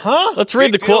last year. Huh? Let's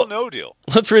read the quote. No deal.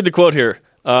 Let's read the quote here.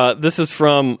 This is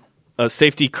from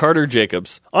safety Carter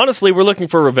Jacobs. Honestly, we're looking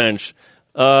for revenge.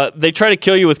 They try to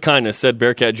kill you with kindness, said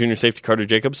Bearcat junior safety Carter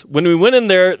Jacobs. When we went in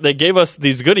there, they gave us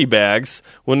these goodie bags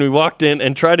when we walked in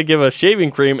and tried to give us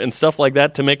shaving cream and stuff like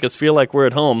that to make us feel like we're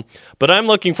at home. But I'm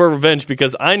looking for revenge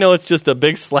because I know it's just a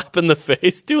big slap in the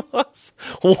face to us.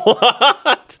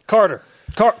 What? Carter.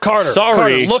 Carter. Sorry.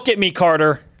 Carter, look at me,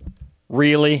 Carter.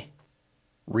 Really?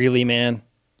 Really, man?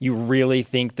 You really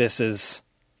think this is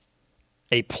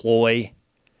a ploy?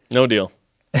 No deal.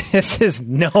 This is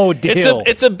no deal.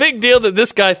 It's a big deal that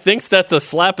this guy thinks that's a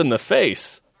slap in the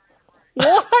face.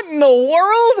 What in the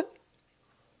world?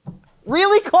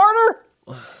 Really, Carter?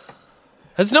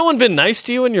 Has no one been nice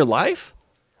to you in your life?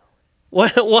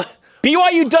 What?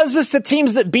 BYU does this to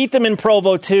teams that beat them in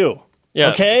Provo, too.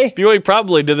 Yeah. Okay? BYU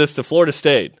probably did this to Florida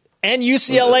State. And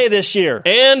UCLA this year.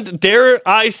 And dare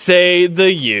I say the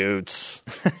Utes.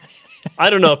 I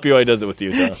don't know if BYU does it with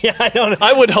Utah. Yeah, I don't know.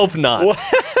 I would hope not.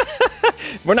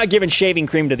 We're not giving shaving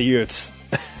cream to the Utes.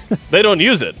 They don't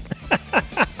use it.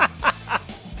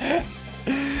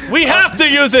 We have to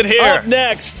use it here. Up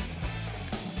next,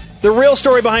 the real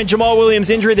story behind Jamal Williams'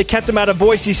 injury that kept him out of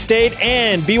Boise State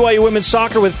and BYU women's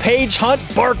soccer with Paige Hunt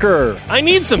Barker. I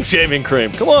need some shaving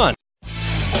cream. Come on.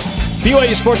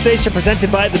 BYU Sports Nation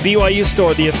presented by the BYU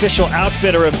Store, the official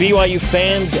outfitter of BYU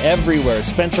fans everywhere.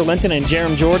 Spencer Linton and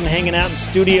Jerem Jordan hanging out in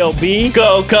Studio B.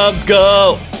 Go, Cubs,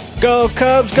 go. Go,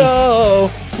 Cubs,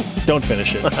 go. Don't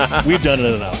finish it. We've done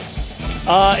it enough.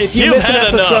 If you You've miss an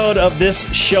had episode of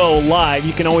this show live,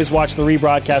 you can always watch the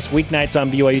rebroadcast weeknights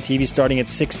on BYU TV starting at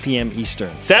 6 p.m.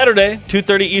 Eastern. Saturday,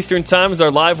 2:30 Eastern Time is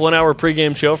our live 1-hour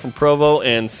pregame show from Provo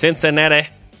and Cincinnati.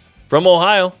 From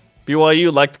Ohio,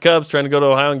 BYU, like the Cubs, trying to go to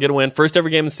Ohio and get a win. First ever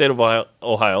game in the state of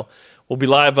Ohio. We'll be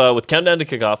live with Countdown to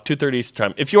Kickoff, 2:30 Eastern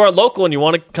Time. If you are local and you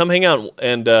want to come hang out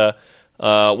and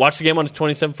watch the game on a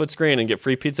 27-foot screen and get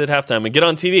free pizza at halftime and get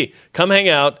on TV, come hang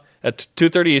out at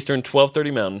 2:30 Eastern,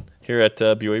 12:30 Mountain here at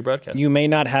BYU Broadcast. You may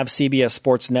not have CBS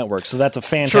Sports Network, so that's a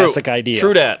fantastic idea.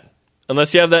 True that.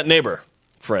 Unless you have that neighbor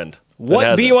friend.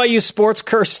 What BYU sports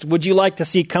curse would you like to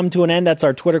see come to an end? That's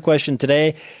our Twitter question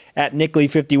today at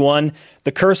Nickley51.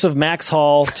 The curse of Max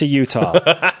Hall to Utah.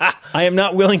 I am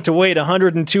not willing to wait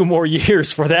 102 more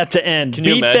years for that to end. Can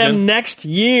you Beat imagine? them next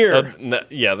year.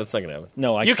 Yeah, that's not going to happen.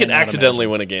 No, I You can cannot accidentally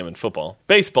imagine. win a game in football.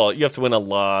 Baseball, you have to win a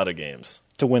lot of games.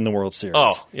 To win the World Series.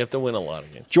 Oh, you have to win a lot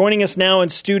of games. Joining us now in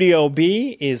Studio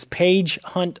B is Paige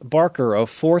Hunt Barker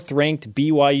of 4th-ranked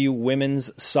BYU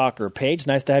women's soccer. Paige,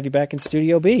 nice to have you back in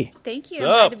Studio B. Thank you. What's I'm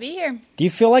up? glad to be here. Do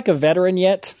you feel like a veteran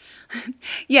yet?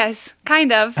 Yes,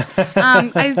 kind of.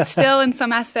 I still, in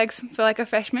some aspects, feel like a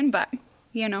freshman, but,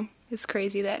 it's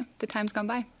crazy that the time's gone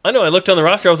by. I know, I looked on the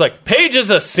roster, I was like, Paige is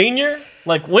a senior?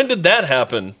 Like, when did that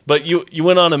happen? But you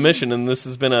went on a mission, and this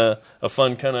has been a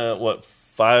fun kind of,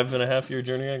 5.5-year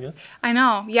journey, I guess? I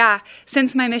know, yeah.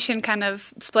 Since my mission kind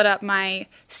of split up my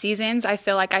seasons, I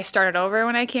feel like I started over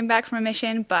when I came back from a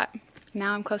mission, but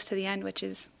now I'm close to the end, which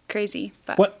is crazy.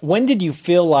 But When did you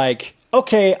feel like,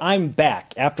 okay, I'm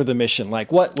back after the mission?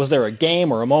 Like, what was there a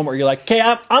game or a moment where you're like, okay,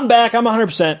 I'm back, I'm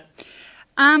 100%?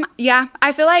 Yeah,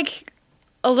 I feel like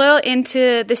a little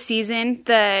into the season,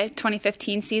 the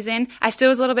 2015 season, I still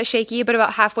was a little bit shaky, but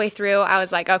about halfway through, I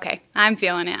was like, okay, I'm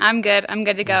feeling it. I'm good. I'm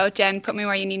good to go. Jen, put me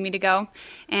where you need me to go.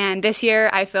 And this year,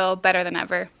 I feel better than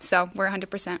ever. So we're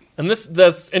 100%. And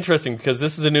that's interesting because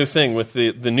this is a new thing with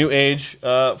the new age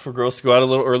for girls to go out a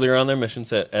little earlier on their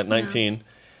missions at 19.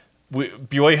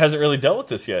 BYU hasn't really dealt with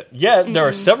this yet. There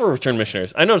are several return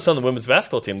missionaries. I noticed on the women's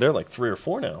basketball team, they're like 3 or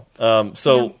 4 now.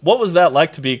 What was that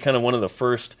like to be kind of one of the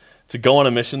first to go on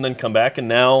a mission, then come back, and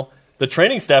now the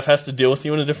training staff has to deal with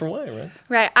you in a different way, right?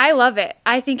 Right. I love it.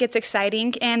 I think it's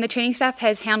exciting, and the training staff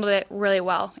has handled it really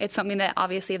well. It's something that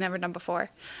obviously I've never done before.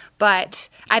 But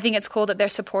I think it's cool that they're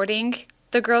supporting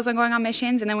the girls on going on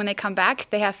missions, and then when they come back,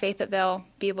 they have faith that they'll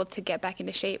be able to get back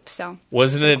into shape. So,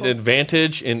 was it an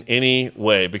advantage in any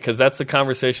way? Because that's the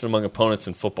conversation among opponents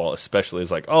in football, especially,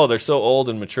 is like, oh, they're so old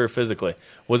and mature physically.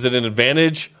 Was it an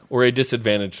advantage or a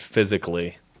disadvantage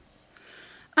physically?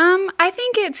 I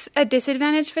think it's a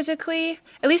disadvantage physically,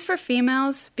 at least for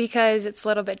females, because it's a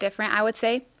little bit different, I would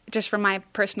say, just from my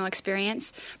personal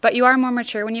experience. But you are more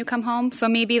mature when you come home, so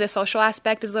maybe the social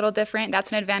aspect is a little different.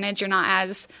 That's an advantage. You're not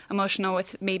as emotional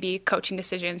with maybe coaching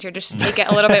decisions. You're just take it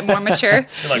a little bit more mature.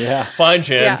 You're like, fine,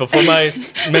 Jan. Before my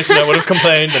mission, I would have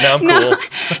complained, but now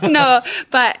I'm cool. No,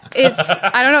 but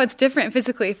I don't know, it's different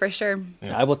physically for sure.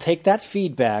 I will take that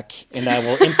feedback and I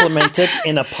will implement it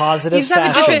in a positive you just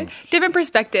have fashion. a different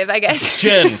perspective, I guess.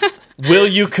 Jen, will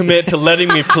you commit to letting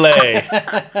me play?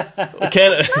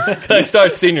 Can I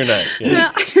start senior night?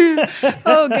 Yeah.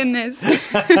 Oh, goodness.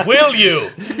 Will you?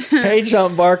 Paige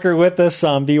Barker with us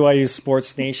on BYU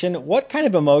Sports Nation. What kind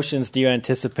of emotions do you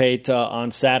anticipate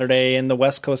on Saturday in the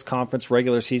West Coast Conference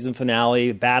regular season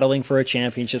finale, battling for a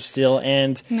championship still?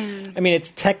 And, I mean,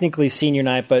 it's technically senior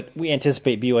night, but we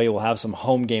anticipate BYU will have some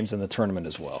home games in the tournament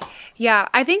as well. Yeah,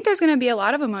 I think there's going to be a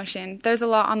lot of emotion. There's a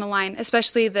lot on the line,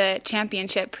 especially the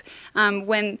championship.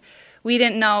 When we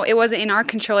didn't know, it wasn't in our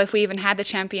control if we even had the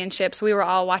championships. We were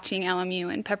all watching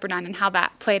LMU and Pepperdine and how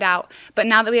that played out. But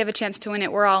now that we have a chance to win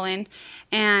it, we're all in.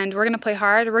 And we're going to play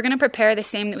hard. We're going to prepare the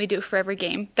same that we do for every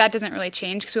game. That doesn't really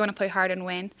change because we want to play hard and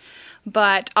win.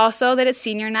 But also that it's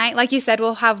senior night. Like you said,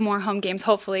 we'll have more home games,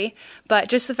 hopefully. But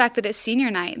just the fact that it's senior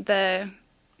night, I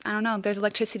don't know, there's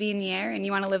electricity in the air and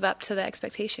you want to live up to the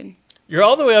expectation. You're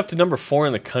all the way up to number 4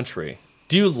 in the country.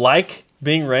 Do you like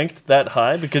being ranked that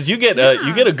high? Because you get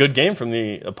a good game from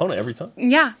the opponent every time.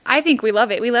 Yeah, I think we love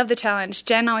it. We love the challenge.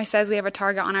 Jen always says we have a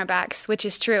target on our backs, which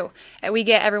is true. We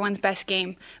get everyone's best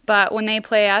game. But when they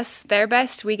play us their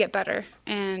best, we get better.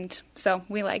 And so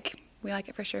we like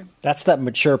it for sure. That's that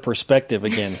mature perspective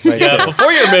again, right there.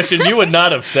 Before your mission, you would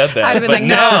not have said that. I'd have been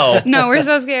like, no, we're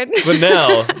so scared. But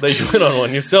now that you went on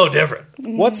one, you're so different.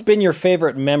 What's been your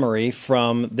favorite memory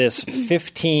from this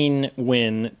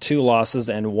 15-win, 2 losses,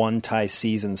 and 1 tie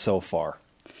season so far?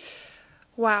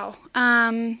 Wow.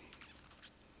 I'm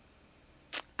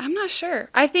not sure.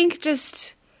 I think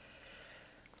just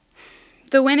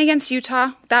the win against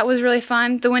Utah, that was really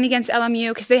fun. The win against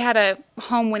LMU, because they had a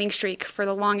home winning streak for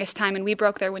the longest time, and we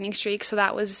broke their winning streak, so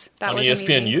that was amazing.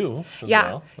 ESPNU as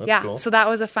well. That's cool. So that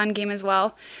was a fun game as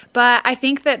well. But I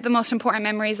think that the most important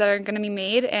memories that are going to be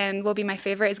made and will be my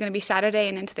favorite is going to be Saturday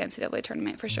and into the NCAA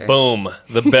tournament for sure. Boom.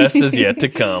 The best is yet to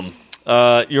come.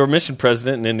 Your mission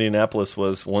president in Indianapolis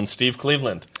was one Steve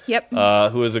Cleveland. Yep.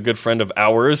 Who is a good friend of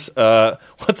ours.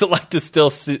 What's it like to still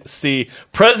see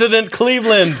President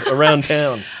Cleveland around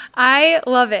town? I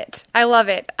love it. I love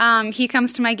it. He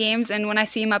comes to my games, and when I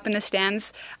see him up in the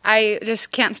stands, I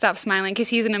just can't stop smiling because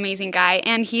he's an amazing guy,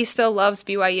 and he still loves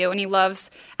BYU, and he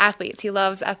loves athletes. He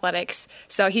loves athletics.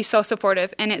 So he's so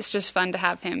supportive, and it's just fun to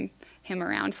have him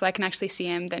around so I can actually see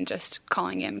him than just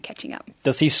calling him, catching up.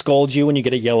 Does he scold you when you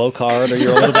get a yellow card or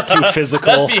you're a little bit too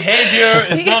physical? That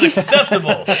behavior is not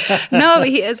acceptable. No,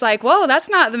 he is like, whoa, that's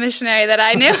not the missionary that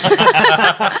I knew.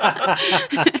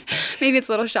 Maybe it's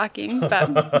a little shocking.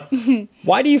 But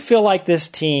why do you feel like this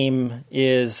team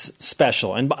is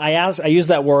special? And I use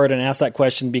that word and ask that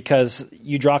question because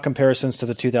you draw comparisons to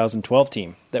the 2012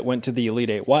 team that went to the Elite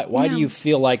Eight. Why do you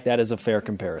feel like that is a fair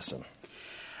comparison?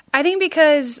 I think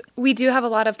because we do have a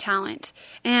lot of talent,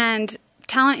 and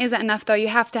talent isn't enough, though. You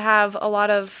have to have a lot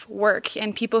of work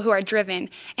and people who are driven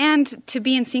and to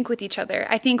be in sync with each other.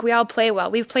 I think we all play well.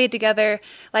 We've played together,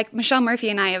 like Michelle Murphy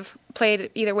and I have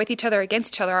played either with each other or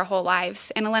against each other our whole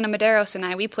lives. And Elena Medeiros and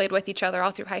I, we played with each other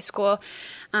all through high school.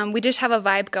 We just have a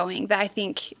vibe going that I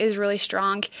think is really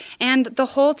strong. And the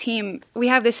whole team, we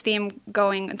have this theme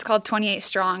going. It's called 28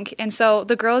 Strong. And so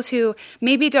the girls who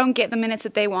maybe don't get the minutes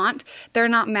that they want, they're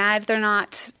not mad. They're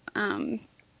not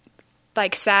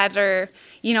like sad or,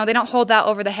 they don't hold that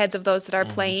over the heads of those that are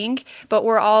playing, but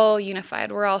we're all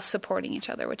unified. We're all supporting each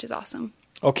other, which is awesome.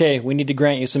 Okay, we need to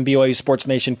grant you some BYU Sports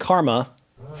Nation karma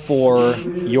for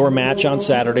your match on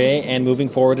Saturday and moving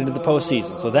forward into the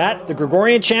postseason. So the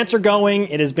Gregorian chants are going.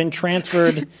 It has been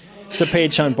transferred to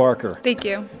Paige Hunt Barker. Thank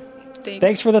you.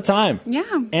 Thanks for the time. Yeah.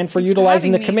 And for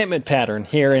utilizing the commitment pattern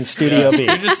here in Studio B.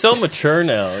 You're just so mature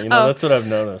now. That's what I've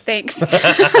noticed. Thanks.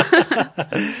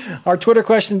 Our Twitter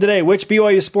question today, which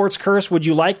BYU sports curse would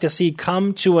you like to see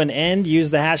come to an end? Use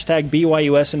the hashtag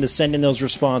BYUSN to send in those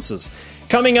responses.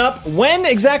 Coming up, when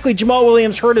exactly Jamal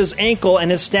Williams hurt his ankle and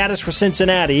his status for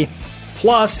Cincinnati.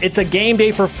 Plus, it's a game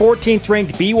day for 14th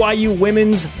ranked BYU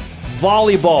women's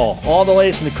volleyball. All the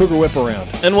latest in the Cougar Whip Around.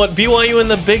 And what BYU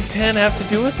and the Big Ten have to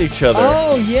do with each other.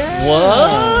 Oh, yeah.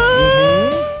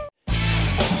 What?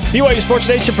 BYU Sports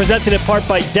Nation presented in part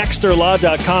by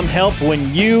DexterLaw.com. Help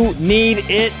when you need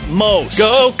it most.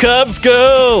 Go, Cubs,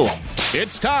 go!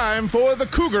 It's time for the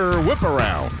Cougar Whip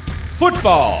Around.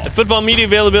 Football. At football media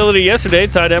availability yesterday,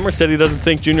 Todd Emmer said he doesn't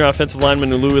think junior offensive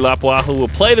lineman Louis Lapuahu will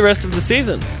play the rest of the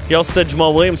season. He also said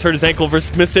Jamal Williams hurt his ankle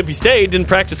versus Mississippi State, didn't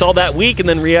practice all that week, and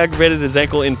then re-aggravated his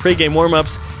ankle in pregame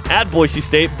warm-ups at Boise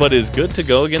State, but is good to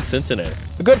go against Cincinnati.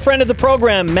 A good friend of the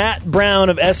program, Matt Brown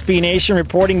of SB Nation,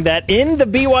 reporting that in the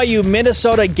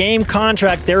BYU-Minnesota game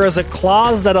contract, there is a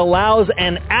clause that allows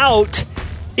an out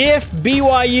if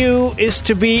BYU is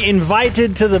to be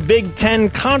invited to the Big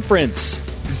Ten Conference.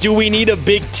 Do we need a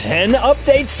Big Ten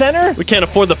update center? We can't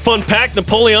afford the fun pack,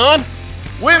 Napoleon.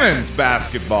 Women's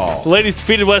basketball. The ladies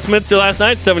defeated Westminster last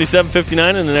night,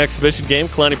 77-59 in an exhibition game.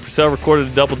 Kalani Purcell recorded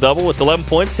a double-double with 11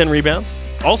 points, 10 rebounds.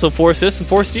 Also 4 assists and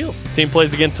 4 steals. The team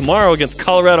plays again tomorrow against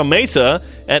Colorado Mesa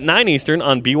at 9 Eastern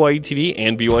on BYU TV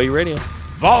and BYU Radio.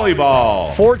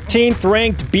 Volleyball. 14th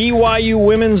ranked BYU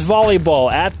women's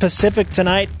volleyball at Pacific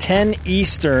tonight, 10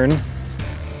 Eastern.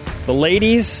 The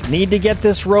ladies need to get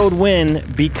this road win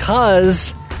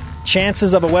because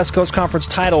chances of a West Coast Conference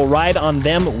title ride on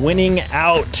them winning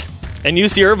out. And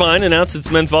UC Irvine announced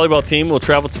its men's volleyball team will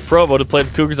travel to Provo to play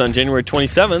the Cougars on January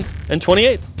 27th and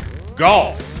 28th.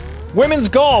 Golf. Women's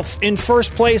golf in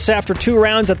first place after 2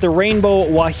 rounds at the Rainbow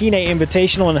Wahine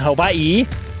Invitational in Hawaii.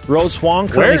 Rose Huang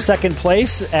currently second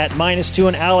place at -2,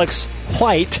 and Alex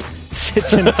White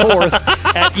sits in fourth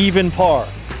at even par.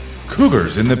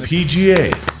 Cougars in the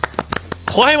PGA.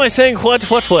 Why am I saying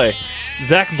what way?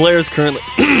 Zach Blair's currently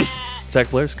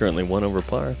 1 over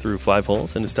par through 5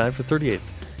 holes and is tied for 38th.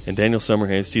 And Daniel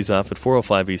Summerhays tees off at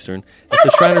 4:05 Eastern at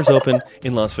the Shriners Open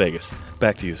in Las Vegas.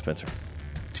 Back to you, Spencer.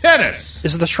 Tennis.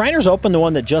 Is the Shriners Open the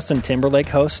one that Justin Timberlake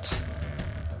hosts?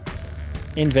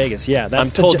 In Vegas, yeah. I'm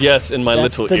told yes in my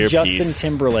that's little the earpiece. Justin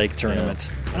Timberlake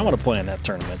tournament. Yeah. I want to play in that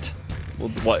tournament. Well,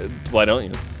 why don't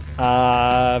you?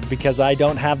 Because I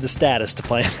don't have the status to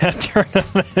play in that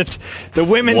tournament. The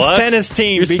women's tennis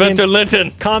team You're begins Spencer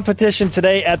Linton. competition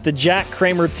today at the Jack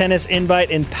Kramer Tennis Invite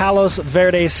in Palos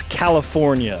Verdes,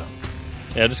 California.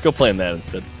 Yeah, just go play in that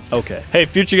instead. Okay. Hey,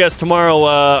 future guests tomorrow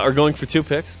are going for 2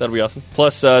 picks. That'll be awesome.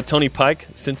 Plus, Tony Pike,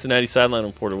 Cincinnati sideline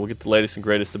reporter. We'll get the latest and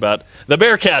greatest about the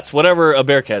Bearcats, whatever a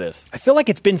Bearcat is. I feel like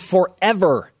it's been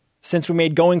forever since we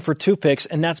made going for 2 picks,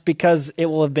 and that's because it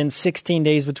will have been 16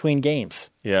 days between games.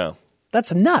 Yeah.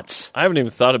 That's nuts. I haven't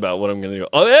even thought about what I'm going to do.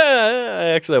 Oh, yeah, I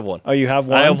actually have one. Oh, you have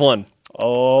one? I have one.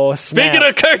 Oh, snap. Speaking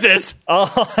of curses.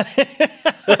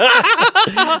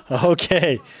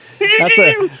 Okay. That's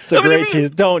a great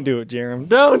tease. Don't do it, Jerem.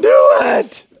 Don't do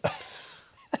it!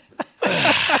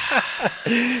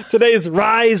 Today's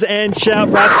Rise and Shout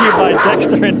brought to you by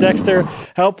Dexter and Dexter.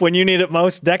 Help when you need it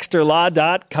most.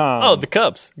 DexterLaw.com. Oh, the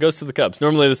Cubs. Goes to the Cubs.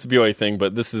 Normally this is a BYU thing,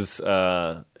 but this is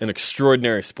an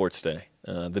extraordinary sports day.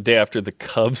 The day after the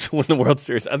Cubs win the World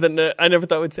Series. I never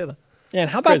thought we'd say that. Yeah, and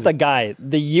how about the guy,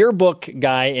 the yearbook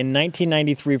guy in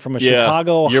 1993 from a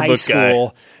Chicago high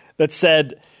school that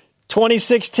said,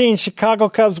 2016 Chicago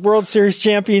Cubs World Series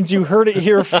champions, you heard it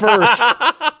here first.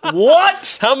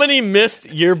 What? How many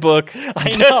missed yearbook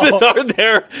guesses are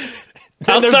there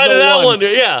outside of that one?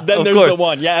 Yeah, then there's the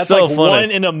one. Yeah, it's so like funny.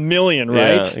 1 in a million,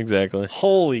 right? Yeah, exactly.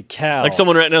 Holy cow. Like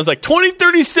someone right now is like,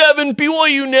 2037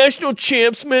 BYU National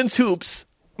Champs Men's Hoops.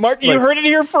 Mark, you heard it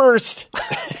here first.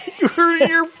 You heard it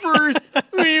here first.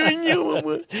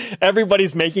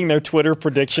 Everybody's making their Twitter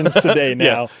predictions today now.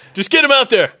 Yeah. Just get them out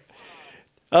there.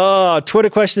 Twitter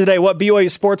question today. What BYU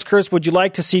sports curse would you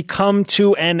like to see come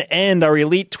to an end? Our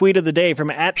elite tweet of the day from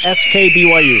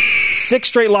 @SKBYU. 6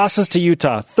 straight losses to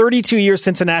Utah. 32 years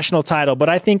since a national title. But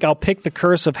I think I'll pick the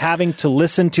curse of having to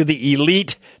listen to the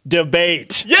elite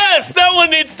debate. Yes, that one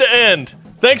needs to end.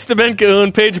 Thanks to Ben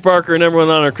Cahoon, Paige Barker, and everyone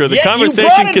on our crew. The Yet you brought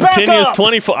conversation it back continues up.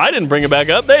 24. I didn't bring it back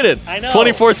up. They did. I know.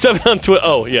 24/7 on Twitter.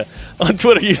 Oh, yeah. On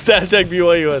Twitter, use hashtag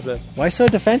BYUSN. Why so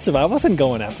defensive? I wasn't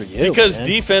going after you. Because man.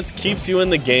 defense keeps you in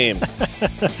the game.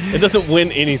 It doesn't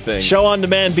win anything. Show on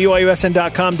demand,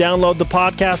 BYUSN.com. Download the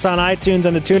podcast on iTunes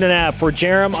and the TuneIn app. For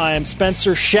Jerem, I am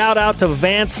Spencer. Shout out to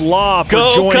Vance Law for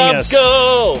Go, joining Cubs, us.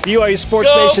 go! BYU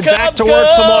Sports Go, Nation back Cubs, to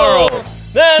work go! tomorrow.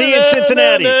 See you in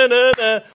Cincinnati.